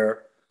was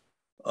there.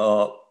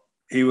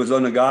 He was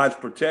under God's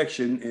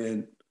protection,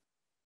 and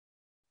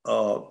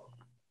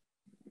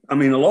I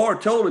mean, the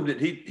Lord told him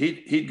that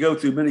he'd go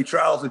through many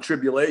trials and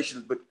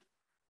tribulations,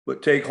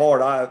 but take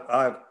heart,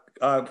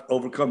 I've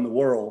overcome the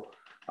world.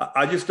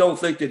 I just don't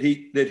think that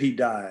he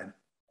died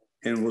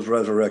and was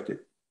resurrected.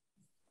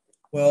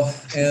 Well,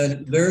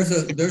 and there's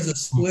a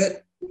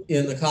split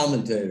in the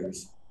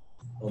commentators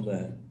on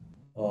that.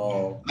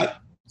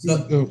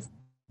 So,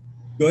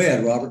 go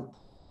ahead, Robert.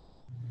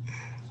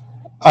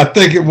 I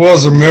think it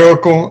was a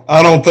miracle.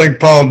 I don't think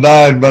Paul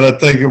died, but I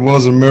think it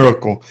was a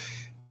miracle.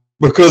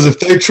 Because if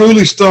they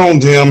truly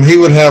stoned him, he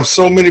would have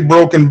so many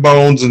broken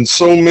bones and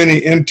so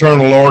many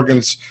internal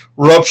organs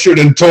ruptured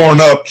and torn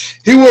up.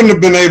 He wouldn't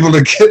have been able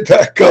to get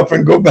back up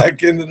and go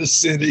back into the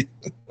city.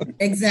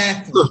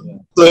 Exactly.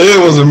 So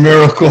it was a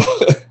miracle.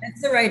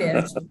 That's the right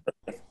answer.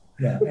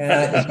 Yeah,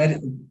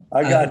 and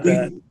I got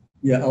that.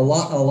 Yeah, a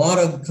lot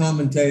of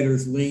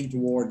commentators lean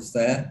towards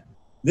that.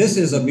 This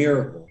is a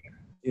miracle.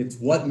 It's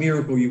what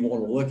miracle you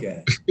want to look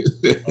at.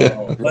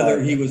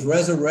 Whether he was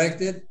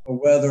resurrected or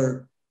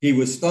whether he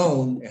was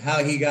stoned,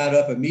 how he got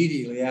up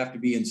immediately after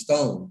being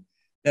stoned.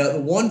 Now,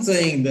 the one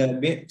thing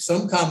that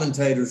some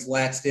commentators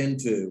latched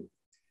into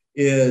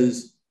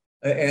is,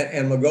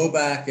 and we'll go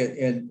back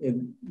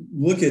and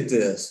look at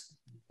this.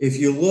 If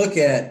you look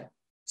at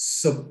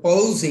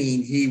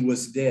supposing he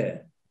was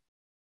dead,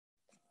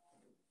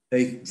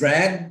 they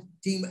dragged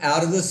him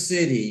out of the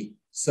city,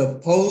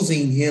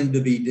 supposing him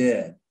to be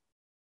dead.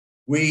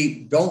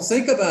 We don't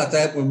think about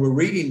that when we're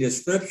reading this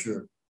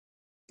scripture,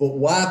 but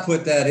why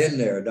put that in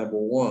there, number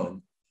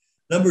one?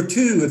 Number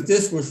two, if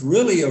this was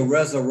really a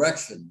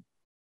resurrection,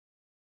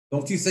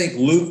 don't you think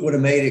Luke would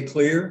have made it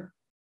clear?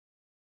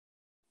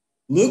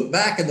 Luke,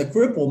 back in the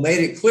cripple,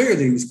 made it clear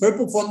that he was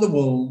crippled from the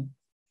womb.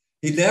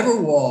 He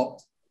never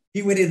walked.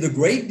 He went into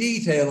great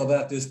detail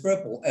about this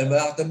cripple and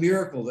about the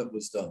miracle that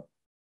was done.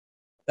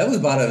 That was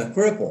about a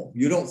cripple.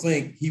 You don't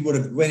think he would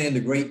have went into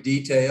great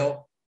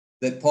detail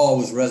that Paul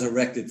was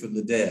resurrected from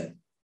the dead?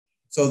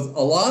 So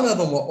a lot of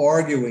them are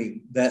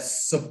arguing that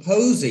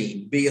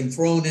supposing being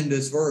thrown in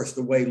this verse,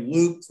 the way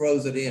Luke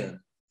throws it in,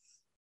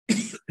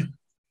 it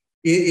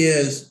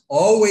is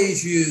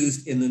always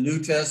used in the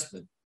New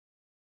Testament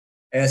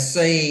as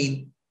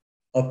saying,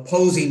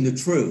 opposing the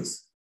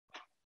truth,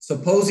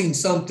 supposing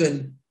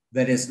something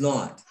that is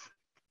not.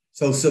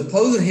 So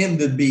supposing him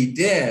to be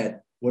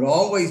dead would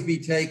always be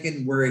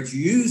taken where it's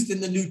used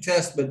in the New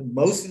Testament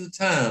most of the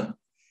time.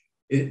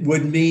 It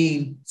would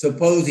mean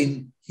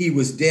supposing he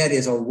was dead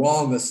is a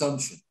wrong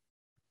assumption.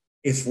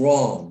 It's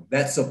wrong.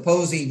 That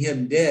supposing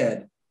him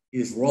dead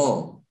is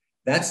wrong.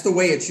 That's the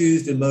way it's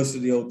used in most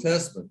of the Old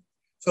Testament.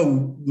 So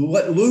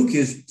what Luke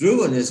is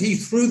doing is he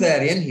threw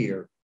that in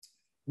here,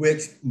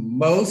 which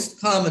most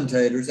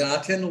commentators, and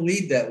I tend to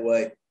lead that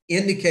way,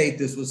 indicate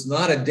this was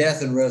not a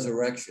death and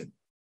resurrection,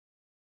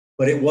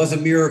 but it was a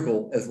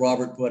miracle, as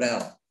Robert put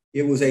out.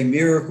 It was a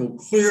miracle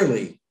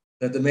clearly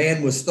that the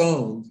man was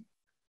stoned,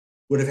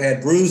 would have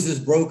had bruises,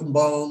 broken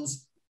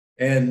bones,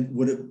 and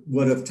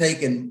would have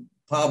taken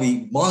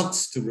probably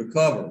months to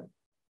recover.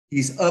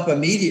 He's up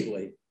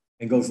immediately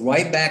and goes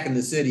right back in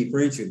the city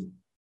preaching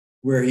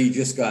where he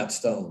just got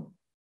stoned.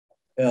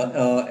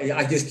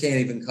 I just can't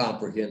even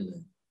comprehend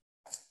that.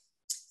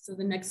 So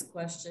the next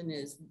question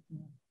is,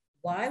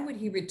 why would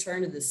he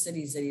return to the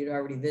cities that he'd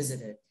already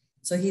visited?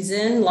 So he's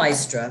in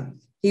Lystra.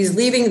 He's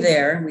leaving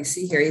there. We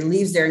see here, he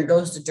leaves there and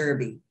goes to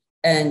Derbe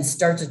and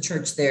starts a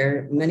church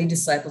there, many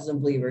disciples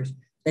and believers.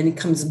 Then he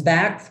comes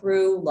back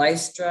through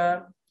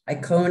Lystra,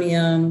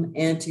 Iconium,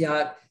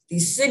 Antioch,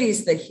 these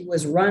cities that he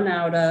was run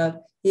out of.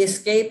 He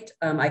escaped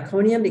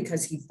Iconium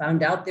because he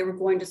found out they were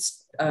going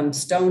to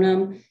stone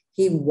him.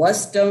 He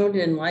was stoned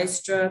in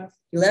Lystra.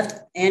 He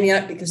left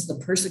Antioch because of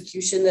the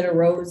persecution that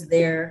arose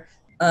there.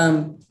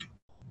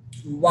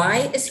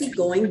 Why is he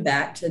going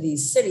back to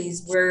these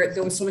cities where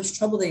there was so much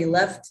trouble that he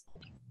left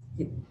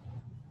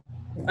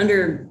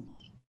under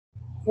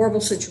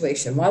horrible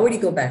situation? Why would he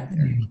go back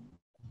there?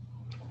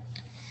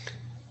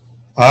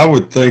 I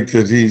would think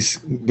that he's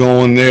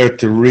going there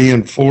to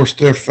reinforce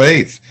their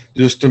faith,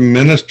 just to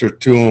minister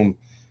to them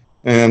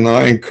and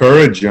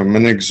encourage them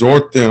and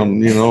exhort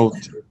them,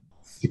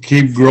 to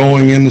keep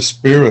growing in the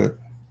Spirit.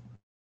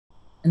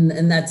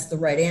 And that's the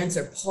right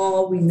answer.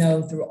 Paul, we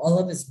know through all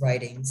of his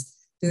writings,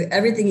 through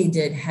everything he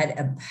did, had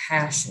a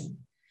passion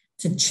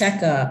to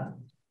check up,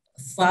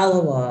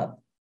 follow up,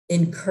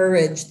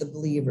 encourage the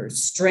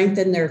believers,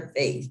 strengthen their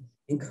faith,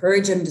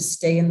 encourage them to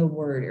stay in the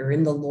word or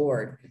in the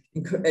Lord,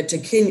 to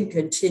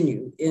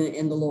continue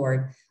in the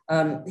Lord.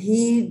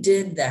 He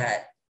did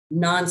that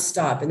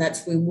nonstop, and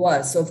that's who he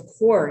was. So of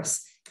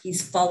course,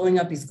 he's following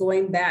up, he's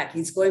going back,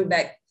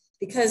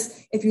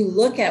 because if you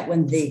look at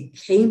when they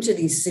came to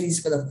these cities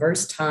for the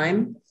first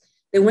time,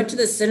 they went to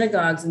the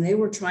synagogues and they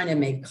were trying to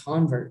make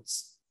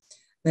converts.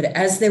 But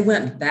as they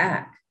went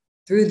back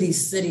through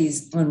these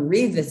cities on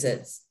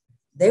revisits,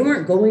 they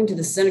weren't going to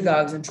the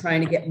synagogues and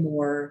trying to get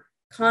more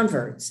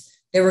converts.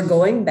 They were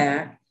going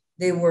back.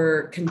 They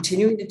were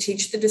continuing to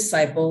teach the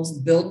disciples,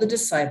 build the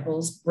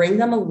disciples, bring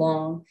them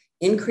along,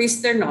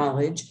 increase their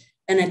knowledge.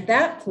 And at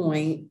that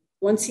point,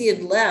 once he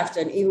had left,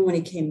 and even when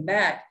he came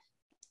back,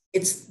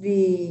 it's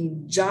the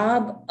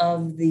job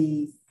of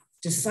the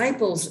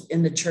disciples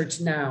in the church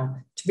now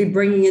to be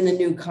bringing in the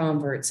new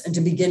converts and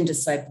to begin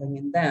discipling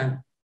in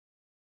them.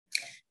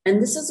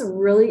 And this is a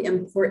really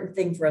important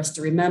thing for us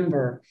to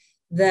remember,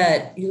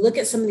 that you look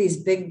at some of these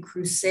big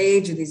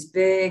crusades or these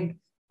big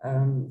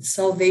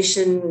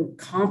salvation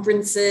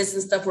conferences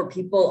and stuff where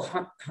people,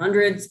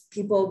 hundreds of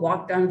people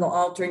walk down to the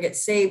altar and get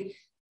saved,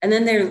 and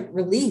then they're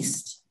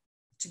released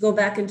to go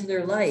back into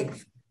their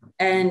life.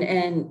 And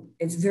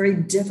it's very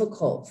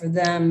difficult for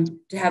them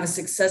to have a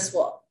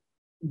successful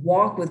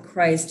walk with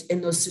Christ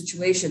in those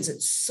situations.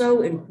 It's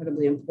so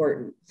incredibly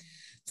important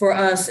for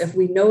us, if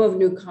we know of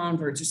new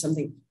converts or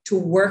something, to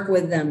work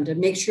with them, to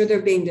make sure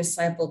they're being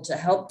discipled, to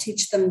help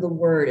teach them the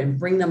word and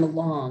bring them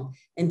along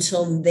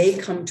until they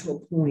come to a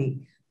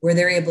point where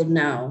they're able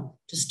now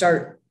to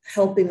start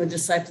helping with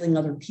discipling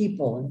other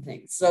people and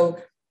things.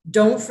 So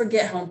don't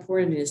forget how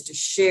important it is to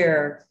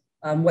share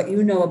what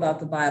you know about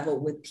the Bible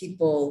with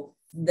people,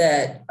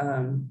 that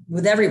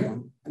with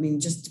everyone. I mean,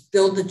 just to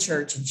build the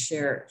church and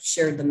share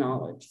the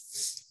knowledge.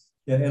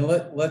 Yeah, and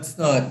let's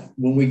not,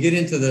 when we get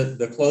into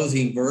the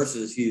closing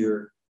verses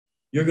here,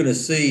 you're going to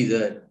see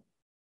that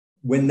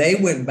when they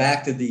went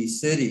back to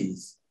these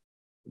cities,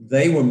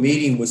 they were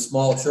meeting with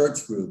small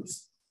church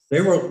groups.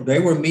 They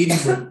were meeting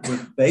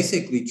with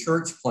basically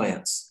church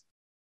plants,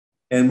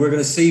 and we're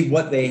going to see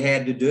what they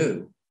had to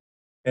do.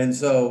 And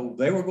so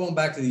they were going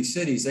back to these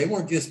cities. They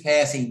weren't just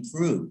passing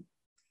through.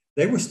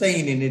 They were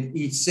staying in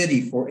each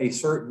city for a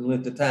certain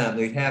length of time.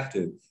 They'd have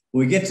to.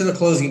 When we get to the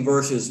closing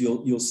verses,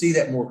 you'll see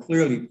that more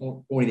clearly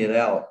pointed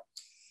out.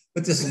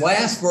 But this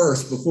last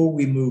verse, before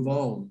we move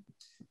on,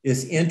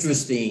 is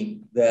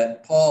interesting,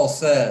 that Paul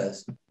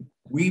says,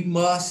 we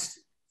must,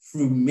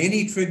 through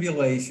many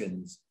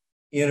tribulations,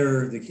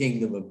 enter the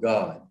kingdom of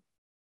God.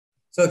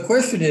 So the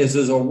question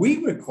is are we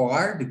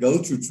required to go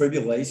through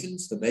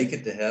tribulations to make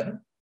it to heaven?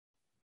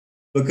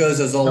 Because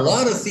there's a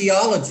lot of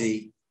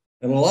theology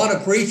and a lot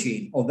of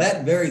preaching on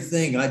that very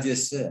thing I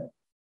just said.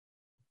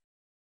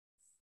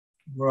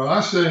 Well,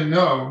 I say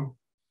no,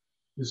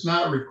 it's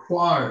not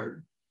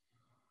required.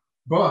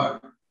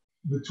 But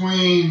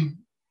between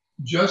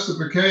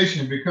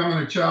justification, becoming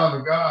a child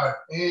of God,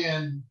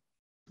 and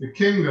the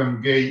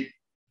kingdom gate,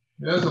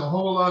 there's a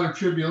whole lot of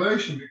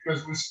tribulation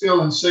because we're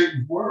still in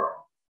Satan's world,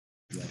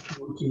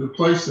 which is a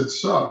place that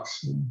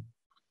sucks. And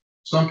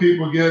some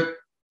people get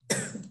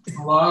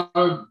a lot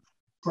of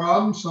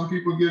problems, some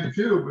people get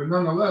few, but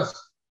nonetheless,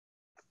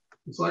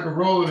 it's like a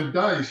roll of the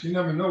dice. You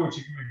never know what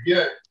you're going to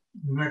get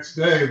the next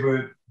day,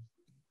 but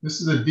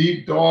this is a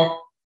deep, dark,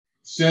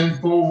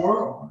 sinful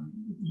world.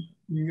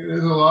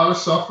 There's a lot of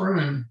suffering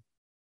and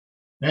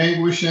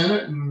anguish in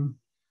it, and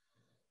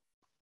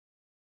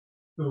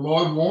the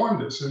Lord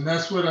warned us. And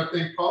that's what I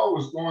think Paul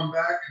was going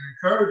back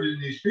and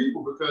encouraging these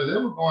people, because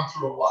they were going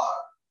through a lot.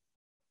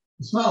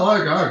 It's not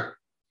like our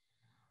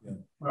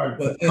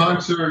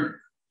concert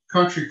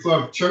country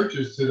club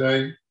churches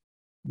today.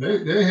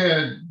 They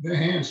had their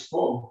hands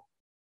full.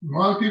 A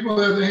lot of people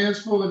have their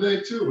hands full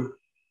today too.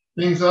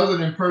 Things other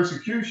than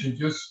persecution,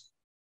 just,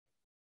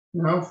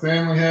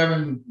 family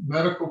having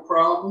medical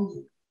problems,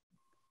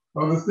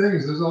 other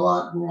things. There's a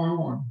lot going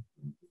on.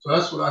 So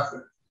that's what I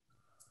think.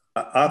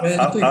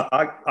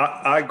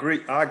 I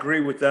agree. I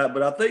agree with that,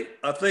 but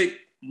I think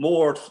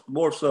more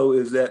so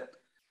is that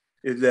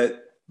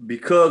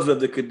because of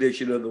the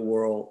condition of the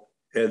world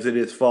as it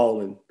is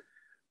fallen,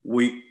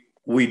 we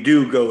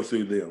do go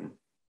through them.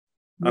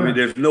 Yeah. I mean,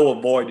 there's no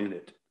avoiding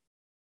it.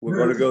 We're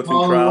going to go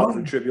through trials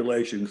and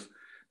tribulations,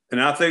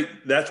 and I think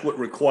that's what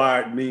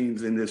required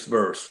means in this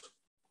verse.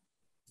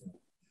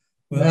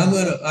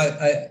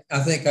 Well, I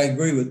think I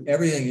agree with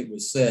everything that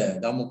was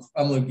said. I'm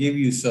going to give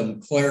you some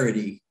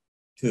clarity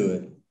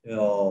to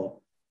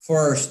it.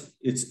 First,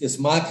 it's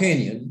my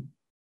opinion,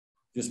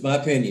 just my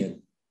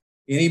opinion.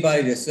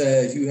 Anybody that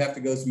says you have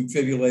to go through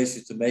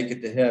tribulations to make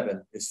it to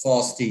heaven is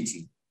false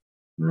teaching.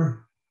 Yeah.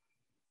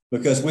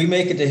 Because we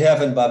make it to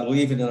heaven by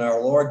believing in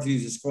our Lord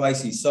Jesus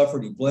Christ. He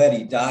suffered, he bled,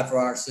 he died for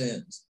our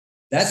sins.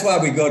 That's why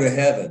we go to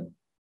heaven,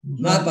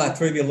 not by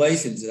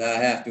tribulations that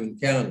I have to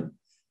encounter.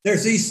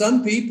 There's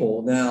some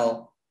people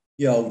now,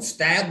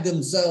 stab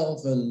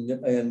themselves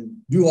and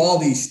do all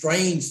these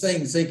strange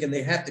things, thinking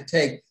they have to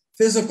take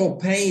physical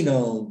pain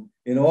on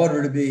in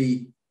order to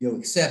be,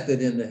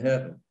 accepted into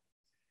heaven.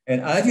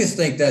 And I just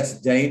think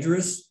that's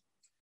dangerous.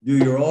 Do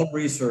your own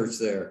research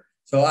there.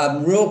 So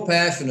I'm real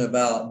passionate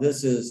about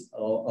this is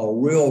a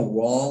real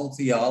wrong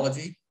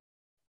theology.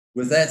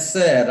 With that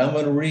said, I'm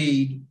going to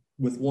read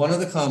with one of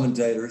the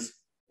commentators.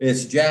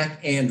 It's Jack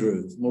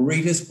Andrews. We'll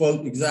read his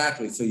quote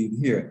exactly so you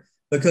can hear it,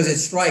 because it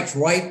strikes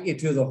right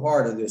into the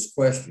heart of this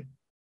question.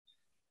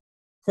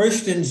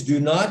 Christians do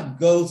not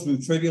go through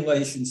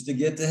tribulations to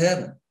get to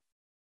heaven,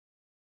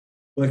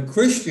 but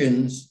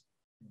Christians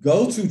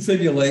go through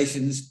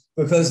tribulations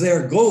because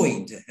they're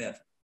going to heaven.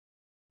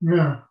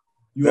 Yeah.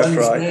 You That's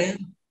understand?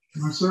 right.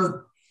 Yes,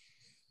 sir.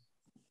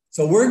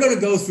 So we're going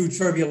to go through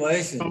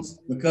tribulations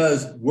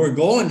because we're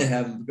going to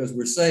heaven because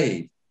we're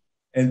saved.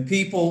 And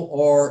people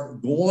are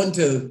going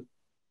to,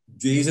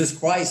 Jesus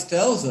Christ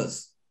tells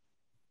us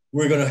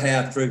we're going to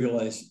have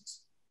tribulations.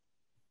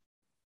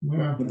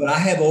 Yeah. But I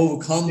have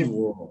overcome the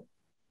world.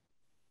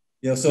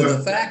 So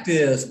the fact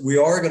is, we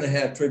are going to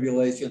have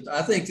tribulations.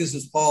 I think this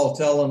is Paul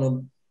telling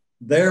them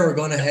they're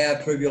going to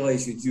have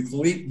tribulations.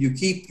 You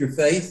keep your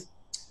faith,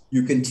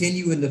 you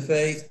continue in the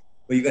faith,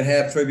 but you're going to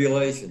have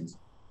tribulations.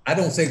 I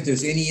don't think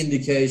there's any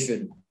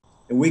indication,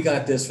 and we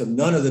got this from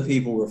none of the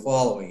people we're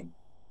following,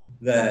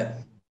 that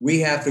we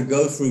have to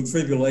go through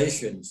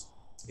tribulations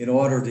in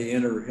order to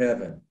enter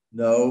heaven.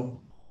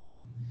 No.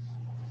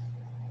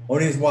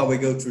 Only reason why we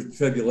go through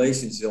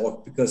tribulations is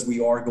because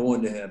we are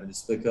going to heaven.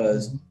 It's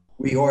because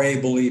we are a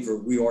believer,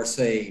 we are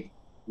saved,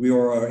 we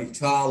are a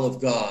child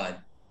of God,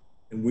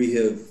 and we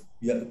have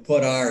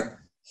put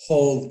our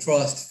whole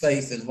trust,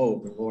 faith, and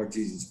hope in Lord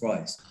Jesus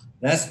Christ.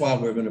 That's why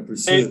we're going to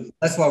pursue.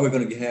 That's why we're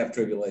going to have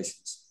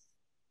tribulations.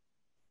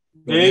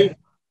 Dave?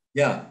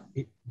 Yeah.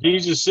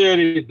 Jesus said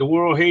it, the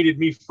world hated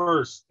me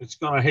first. It's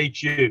going to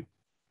hate you.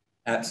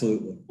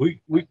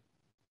 Absolutely.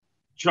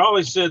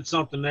 Charlie said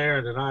something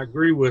there that I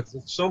agree with.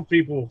 Some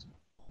people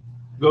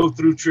go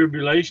through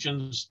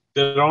tribulations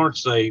that aren't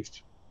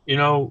saved.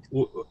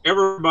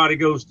 Everybody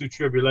goes through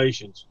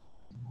tribulations.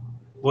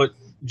 But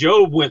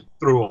Job went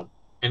through them,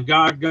 and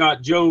God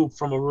got Job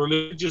from a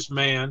religious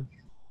man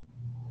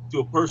to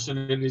a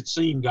person that had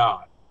seen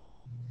God.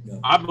 Yeah.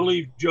 I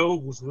believe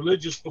Job was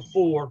religious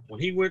before.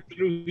 When he went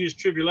through his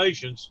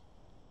tribulations,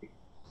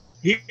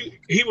 he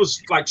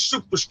was like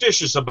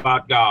superstitious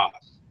about God.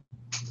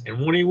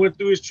 And when he went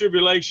through his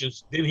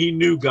tribulations, then he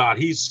knew God.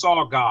 He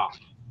saw God.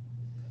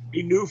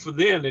 He knew for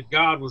then that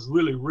God was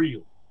really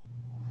real.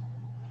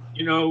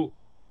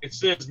 It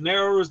says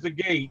narrow is the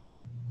gate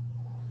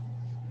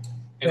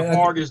and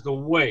hard is the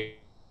way.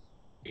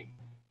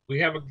 We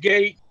have a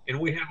gate and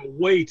we have a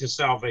way to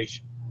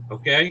salvation.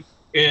 Okay.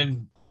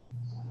 And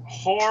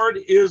hard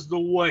is the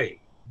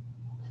way.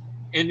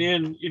 And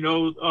then,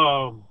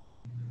 the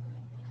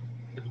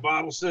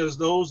Bible says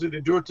those that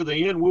endure to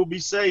the end will be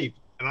saved.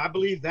 And I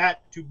believe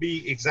that to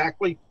be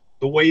exactly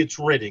the way it's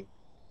written.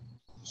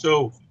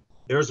 So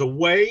there's a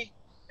way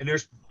and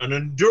there's an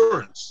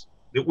endurance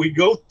that we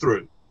go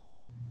through.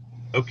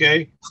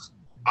 Okay.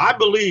 I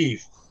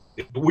believe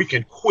that we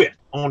can quit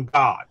on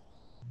God.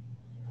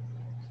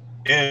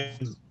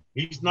 And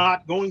he's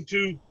not going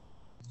to,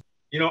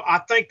 I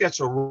think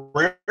that's a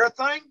rare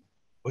thing,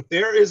 but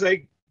there is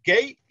a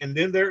gate and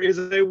then there is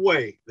a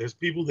way. There's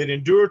people that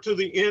endure to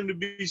the end to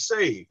be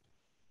saved.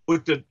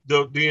 But the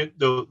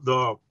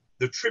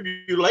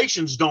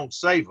tribulations don't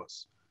save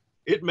us.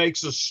 It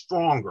makes us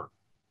stronger.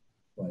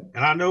 Right.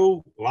 And I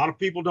know a lot of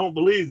people don't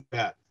believe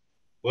that,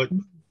 but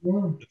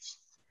well,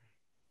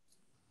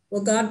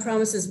 God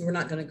promises we're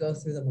not going to go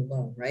through them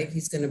alone, right?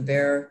 He's going to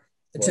bear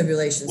the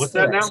tribulations. What's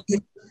that now?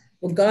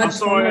 Well, God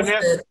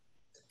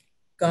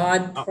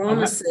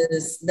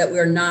promises that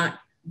we're not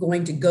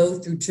going to go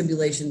through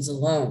tribulations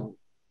alone.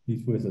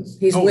 He's with us.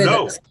 He's with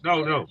us.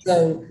 No.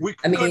 So we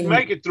couldn't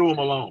make it through them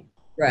alone.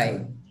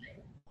 Right.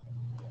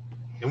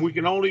 And we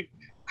can only,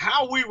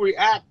 how we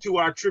react to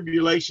our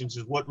tribulations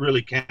is what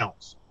really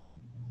counts.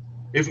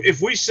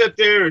 If we sit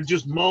there and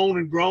just moan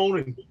and groan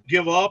and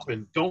give up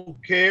and don't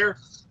care,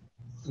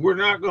 we're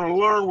not going to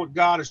learn what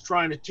God is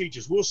trying to teach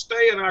us. We'll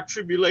stay in our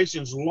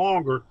tribulations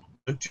longer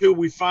until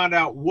we find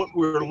out what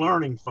we're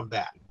learning from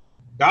that.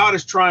 God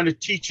is trying to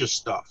teach us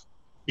stuff.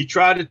 He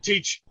tried to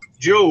teach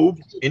Job,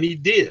 and he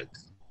did.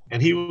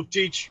 And he will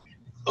teach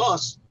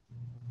us.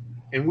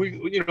 And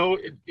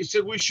it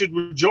said we should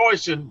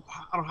rejoice in,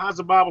 how does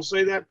the Bible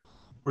say that?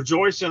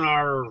 Rejoice in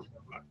our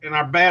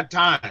bad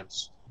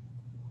times.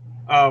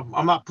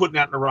 I'm not putting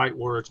that in the right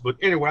words, but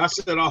anyway, I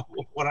said all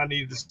what I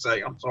needed to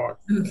say. I'm sorry.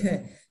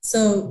 Okay,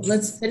 so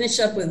let's finish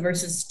up with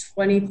verses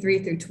 23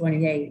 through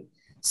 28.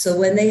 So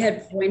when they had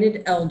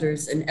appointed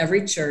elders in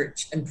every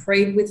church and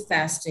prayed with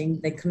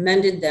fasting, they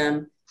commended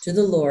them to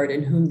the Lord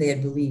in whom they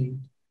had believed.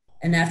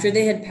 And after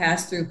they had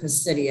passed through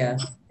Pisidia,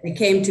 they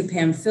came to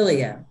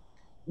Pamphylia.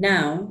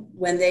 Now,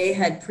 when they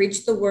had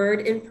preached the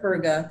word in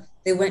Perga,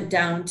 they went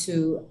down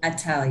to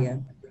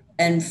Attalia.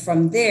 And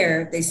from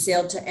there, they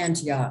sailed to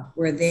Antioch,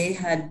 where they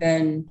had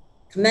been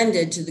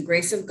commended to the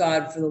grace of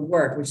God for the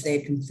work which they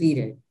had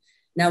completed.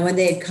 Now, when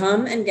they had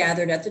come and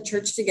gathered at the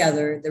church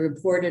together, they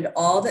reported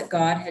all that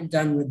God had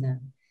done with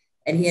them.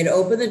 And he had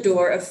opened the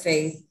door of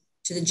faith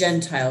to the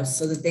Gentiles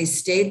so that they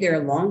stayed there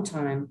a long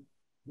time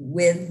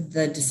with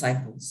the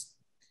disciples.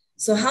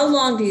 So how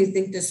long do you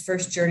think this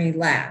first journey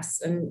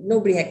lasts? And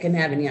nobody can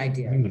have any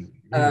idea.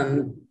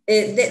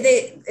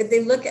 If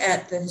they look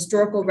at the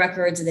historical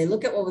records and they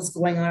look at what was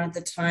going on at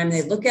the time,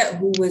 they look at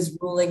who was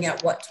ruling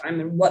at what time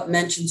and what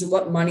mentions and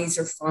what monies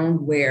are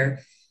found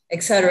where,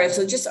 et cetera.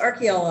 So just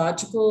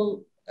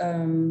archaeological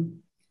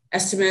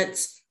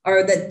estimates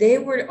are that they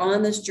were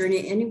on this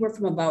journey anywhere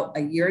from about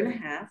a year and a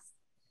half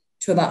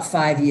to about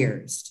 5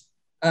 years,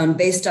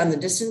 based on the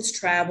distance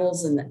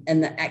travels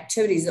and the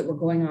activities that were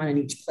going on in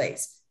each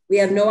place. We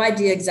have no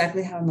idea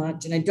exactly how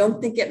much, and I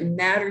don't think it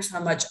matters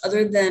how much,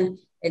 other than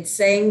it's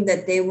saying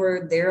that they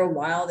were there a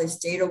while, they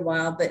stayed a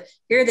while, but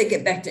here they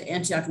get back to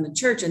Antioch in the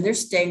church and they're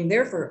staying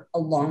there for a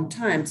long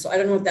time. So I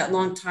don't know what that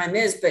long time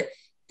is, but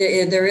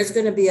there is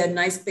going to be a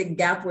nice big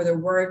gap where they're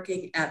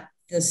working at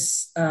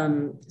this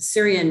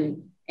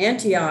Syrian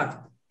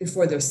Antioch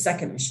before their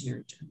second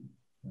missionary journey.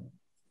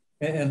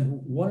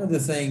 And one of the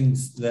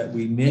things that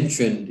we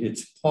mentioned,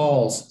 it's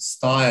Paul's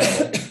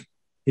style,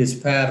 his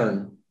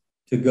pattern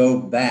to go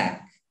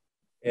back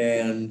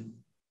and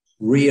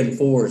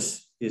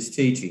reinforce his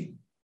teaching.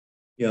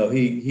 You know,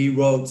 he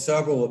wrote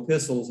several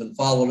epistles and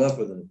followed up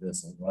with an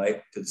epistle,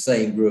 right, to the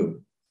same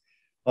group.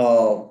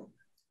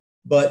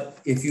 But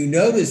if you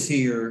notice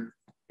here,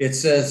 it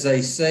says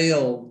they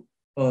sailed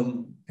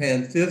from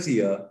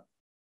Pamphylia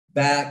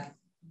back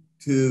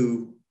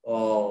to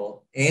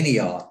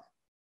Antioch,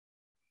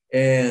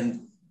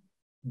 and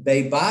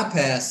they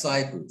bypassed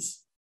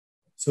Cyprus.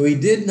 So he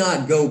did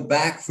not go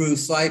back through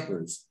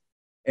Cyprus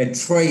and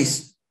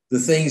trace the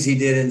things he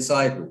did in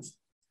Cyprus.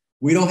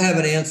 We don't have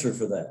an answer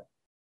for that.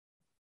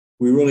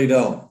 We really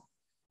don't.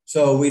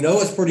 So we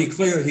know it's pretty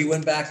clear he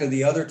went back to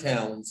the other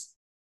towns,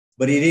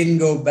 but he didn't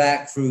go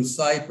back through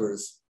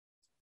Cyprus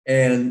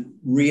and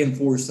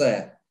reinforce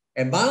that.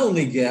 And my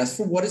only guess,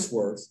 for what it's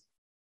worth,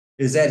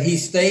 is that he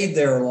stayed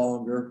there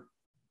longer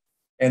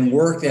and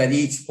worked at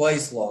each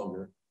place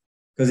longer,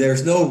 because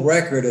there's no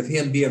record of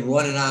him being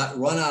run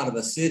out of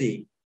a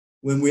city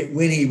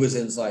when he was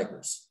in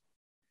Cyprus.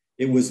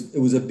 It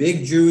was a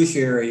big Jewish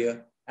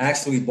area.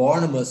 Actually,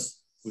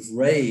 Barnabas was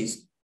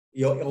raised,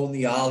 on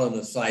the island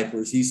of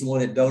Cyprus. He's the one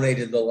that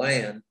donated the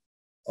land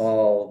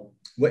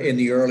in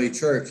the early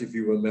church, if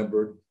you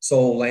remember,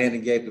 sold land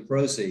and gave the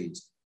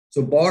proceeds.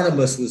 So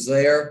Barnabas was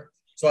there.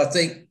 So I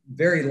think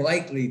very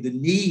likely the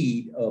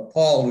need of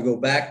Paul to go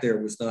back there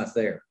was not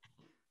there.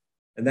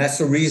 And that's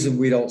the reason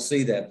we don't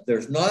see that.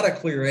 There's not a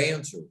clear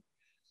answer.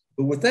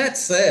 But with that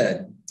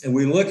said, and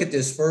we look at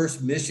this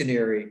first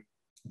missionary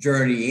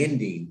journey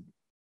ending,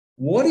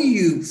 what do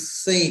you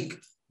think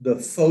the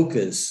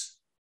focus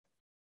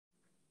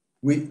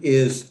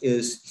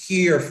is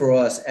here for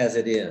us as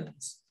it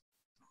ends?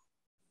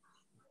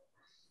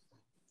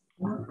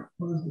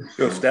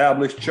 To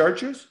establish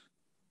churches?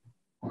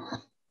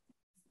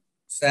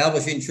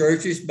 Establishing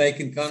churches,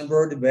 making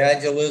convert,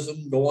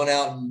 evangelism, going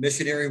out and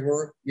missionary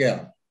work.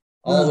 Yeah,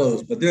 all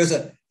those. But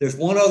there's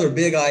one other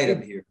big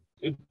item here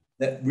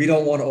that we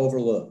don't want to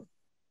overlook.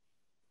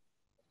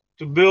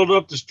 To build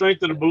up the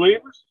strength of the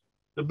believers?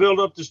 To build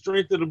up the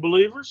strength of the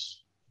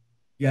believers?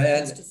 Yeah,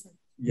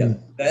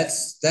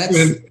 that's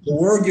the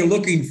word you're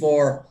looking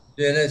for,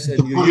 Dennis,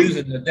 and you're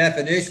using the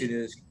definition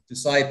is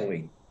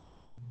discipling.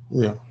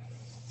 Yeah.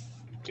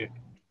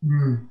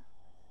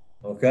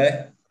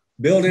 Okay.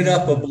 Building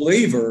up a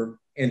believer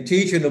and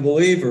teaching a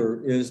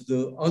believer is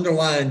the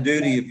underlying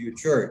duty of your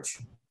church.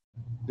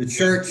 The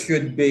church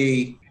should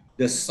be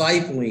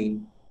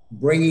discipling,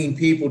 bringing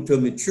people to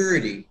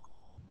maturity.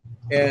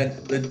 And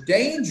the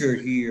danger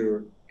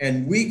here,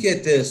 and we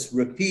get this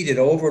repeated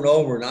over and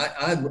over, and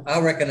I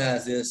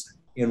recognize this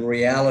in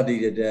reality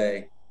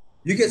today.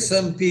 You get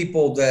some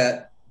people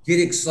that get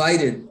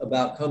excited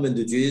about coming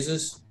to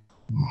Jesus.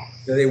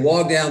 So they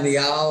walk down the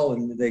aisle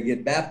and they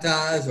get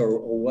baptized or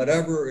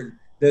whatever. And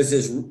there's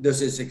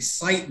this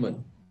excitement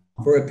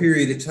for a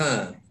period of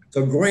time. It's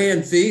a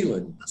grand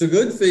feeling. It's a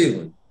good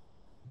feeling.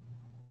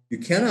 You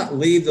cannot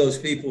leave those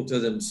people to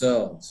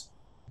themselves.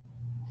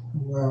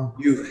 Wow.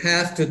 You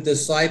have to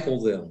disciple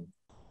them.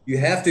 You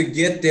have to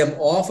get them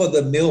off of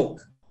the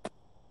milk,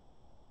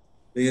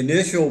 the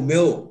initial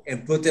milk,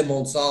 and put them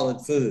on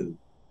solid food.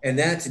 And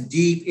that's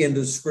deep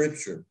into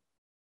scripture.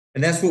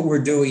 And that's what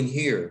we're doing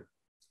here.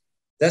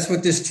 That's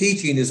what this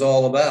teaching is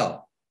all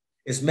about.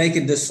 It's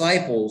making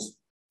disciples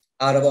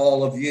out of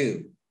all of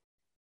you.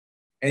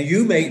 And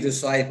you make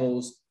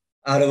disciples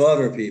out of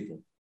other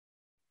people.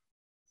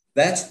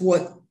 That's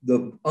what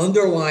the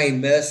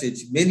underlying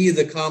message, many of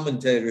the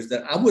commentators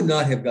that I would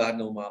not have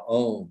gotten on my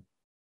own,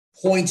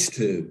 points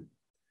to,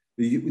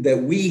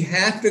 that we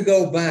have to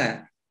go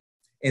back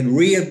and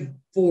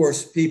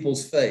reinforce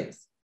people's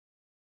faith.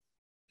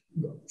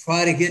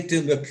 Try to get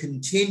them to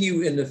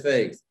continue in the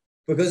faith,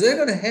 because they're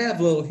going to have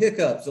little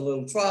hiccups and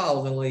little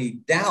trials and little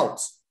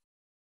doubts,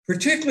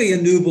 particularly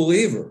a new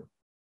believer.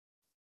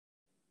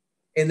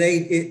 And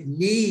it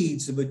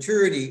needs the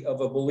maturity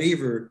of a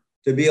believer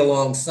to be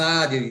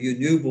alongside of you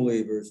new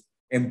believers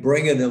and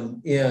bringing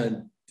them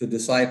in to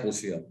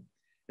discipleship.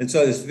 And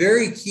so it's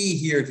very key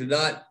here to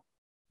not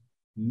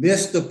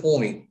miss the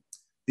point,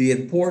 the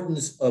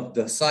importance of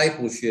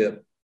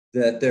discipleship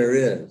that there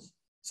is.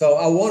 So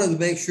I wanted to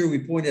make sure we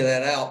pointed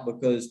that out,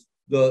 because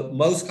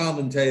most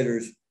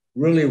commentators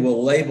really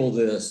will label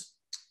this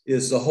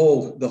is the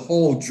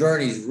whole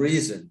journey's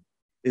reason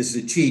is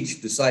to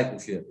teach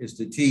discipleship, is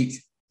to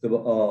teach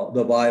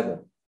the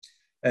Bible.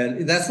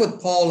 And that's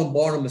what Paul and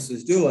Barnabas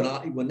is doing.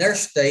 When they're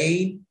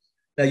staying,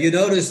 now you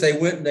notice they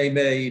went and they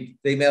made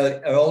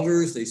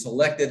elders, they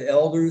selected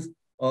elders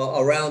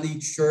around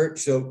each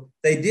church. So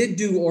they did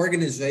do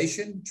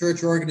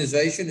church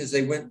organization as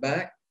they went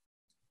back.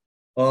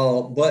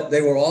 But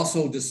they were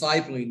also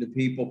discipling the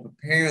people,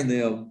 preparing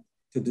them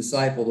to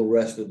disciple the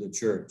rest of the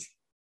church.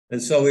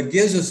 And so it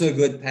gives us a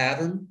good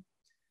pattern,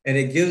 and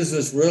it gives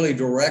us really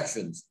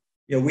directions.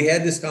 You know, we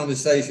had this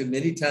conversation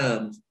many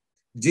times.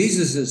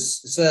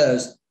 Jesus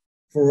says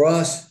for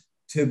us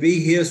to be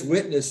his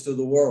witness to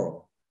the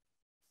world.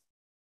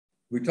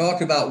 We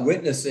talked about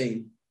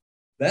witnessing.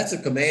 That's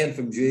a command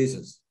from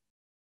Jesus.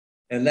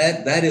 And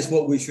that is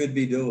what we should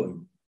be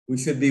doing. We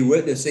should be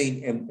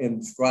witnessing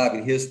and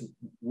scribing his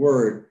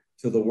word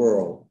to the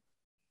world.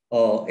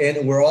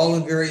 And we're all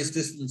in various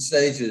different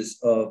stages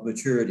of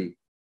maturity.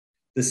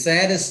 The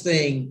saddest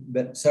thing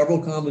that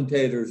several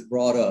commentators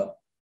brought up,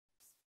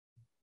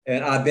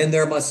 and I've been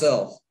there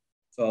myself,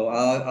 so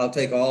I'll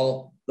take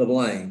all the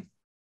blame,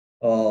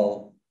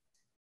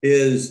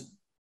 is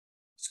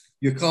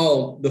you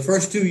call the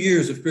first 2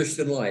 years of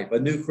Christian life a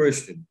new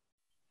Christian.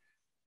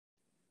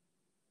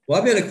 Well,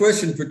 I've been a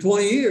Christian for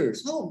 20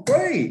 years. Oh,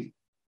 great.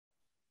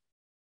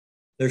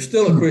 They're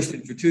still a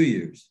Christian for 2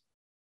 years.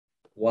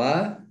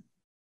 Why?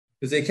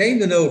 Because they came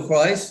to know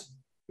Christ,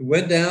 they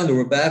went down, they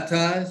were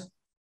baptized,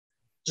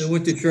 they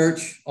went to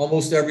church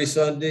almost every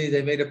Sunday,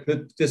 they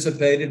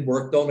participated,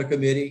 worked on a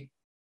committee.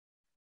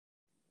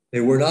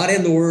 They were not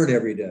in the Word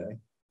every day.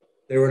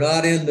 They were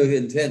not in the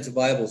intense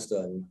Bible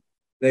study.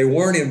 They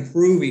weren't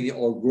improving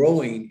or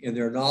growing in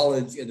their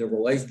knowledge and their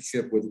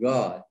relationship with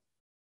God.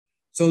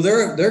 So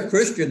they're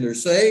Christian, they're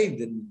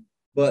saved,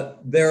 but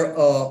they're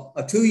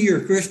a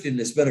 2-year Christian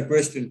that's been a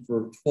Christian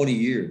for 20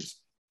 years,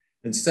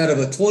 instead of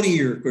a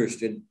 20-year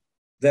Christian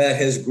that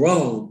has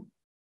grown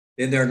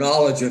in their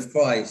knowledge of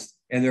Christ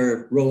and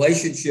their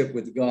relationship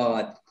with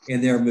God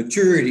and their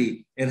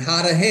maturity and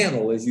how to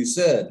handle, as you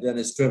said,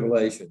 Dennis,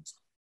 tribulations.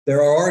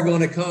 There are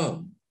going to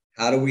come.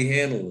 How do we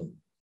handle them?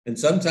 And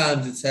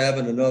sometimes it's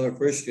having another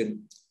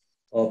Christian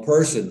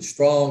person,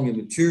 strong and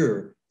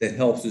mature, that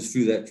helps us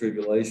through that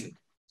tribulation.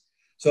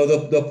 So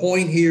the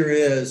point here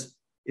is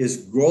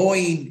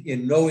growing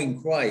in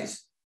knowing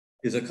Christ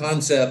is a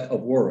concept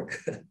of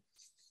work.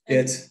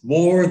 It's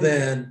more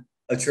than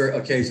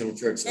occasional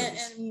church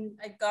service. And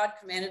God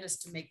commanded us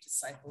to make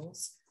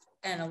disciples.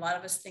 And a lot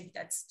of us think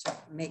that's to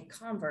make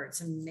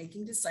converts, and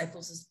making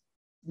disciples is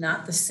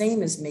not the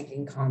same as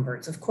making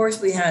converts. Of course,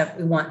 we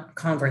want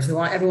converts. We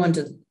want everyone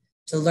to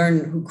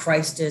learn who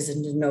Christ is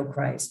and to know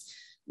Christ.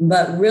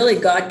 But really,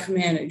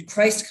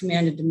 Christ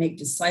commanded to make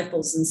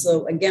disciples. And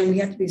so again, we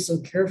have to be so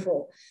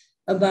careful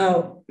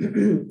about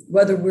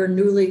whether we're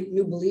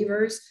new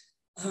believers,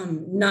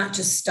 not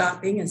just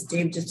stopping, as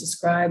Dave just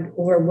described,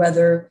 or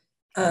whether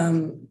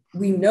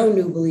we know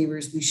new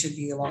believers, we should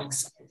be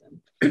alongside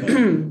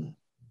them.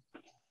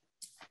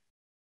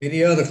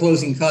 Any other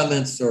closing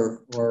comments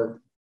or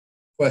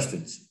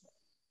questions?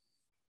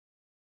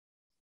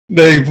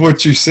 Dave,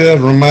 what you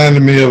said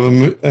reminded me of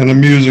an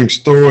amusing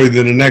story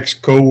that an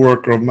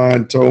ex-coworker of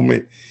mine told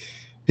me.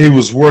 He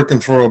was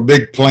working for a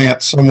big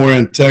plant somewhere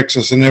in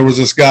Texas, and there was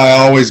this guy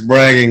always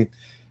bragging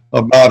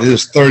about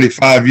his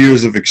 35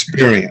 years of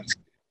experience.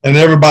 And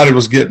everybody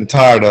was getting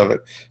tired of it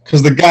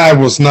because the guy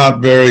was not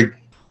very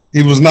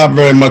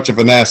much of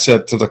an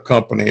asset to the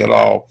company at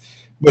all.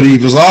 But he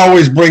was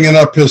always bringing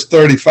up his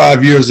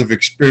 35 years of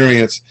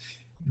experience.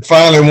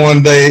 Finally,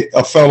 one day,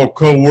 a fellow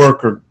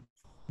coworker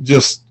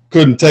just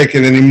couldn't take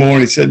it anymore.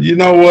 And he said, you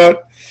know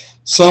what?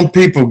 Some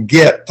people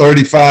get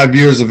 35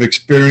 years of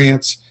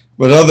experience,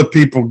 but other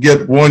people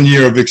get 1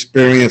 year of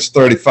experience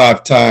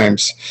 35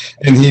 times.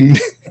 And he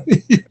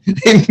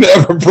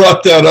never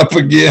brought that up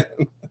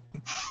again.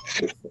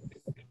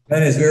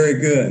 That is very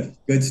good.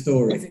 Good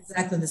story. It's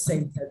exactly the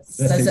same.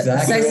 Says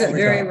it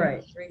very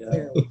right. Very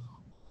clearly.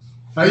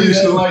 I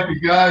used to like the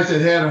guys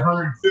that had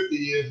 150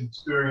 years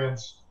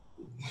experience.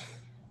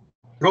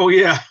 Oh,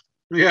 yeah.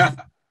 Yeah.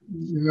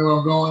 You know where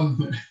I'm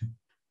going?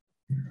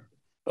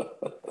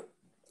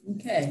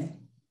 Okay.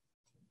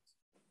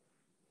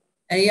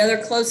 Any other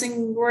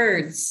closing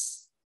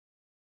words?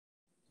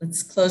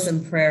 Let's close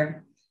in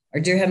prayer. Our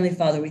dear Heavenly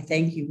Father, we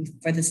thank you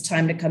for this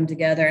time to come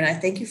together. And I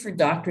thank you for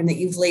doctrine that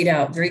you've laid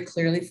out very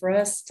clearly for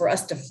us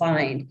to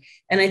find.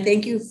 And I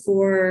thank you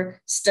for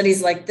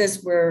studies like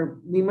this, where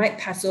we might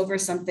pass over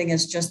something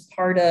as just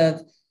part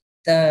of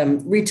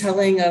the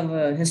retelling of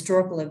a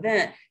historical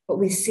event, but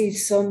we see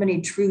so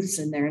many truths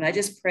in there. And I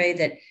just pray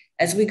that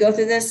as we go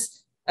through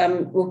this,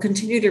 we'll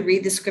continue to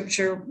read the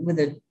scripture with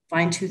a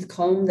fine-tooth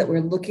comb, that we're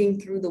looking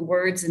through the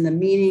words and the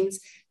meanings,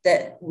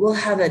 that we'll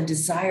have a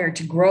desire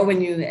to grow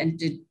in you and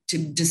to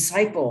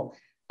disciple,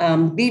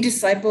 be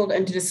discipled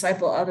and to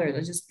disciple others.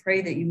 I just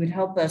pray that you would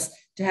help us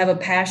to have a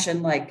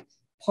passion like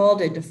Paul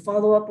did, to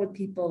follow up with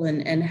people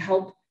and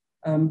help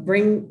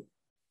bring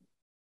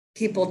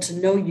people to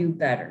know you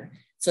better,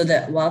 so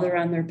that while they're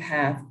on their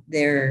path,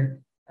 they're,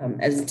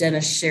 as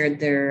Dennis shared,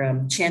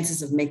 their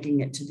chances of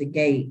making it to the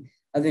gate,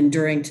 of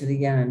enduring to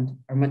the end,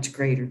 are much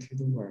greater through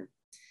the word.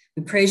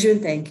 We praise you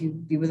and thank you.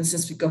 Be with us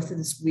as we go through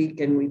this week,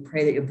 and we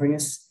pray that you'll bring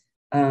us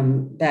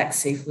back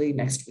safely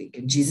next week.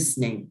 In Jesus'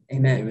 name,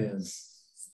 amen. Amen.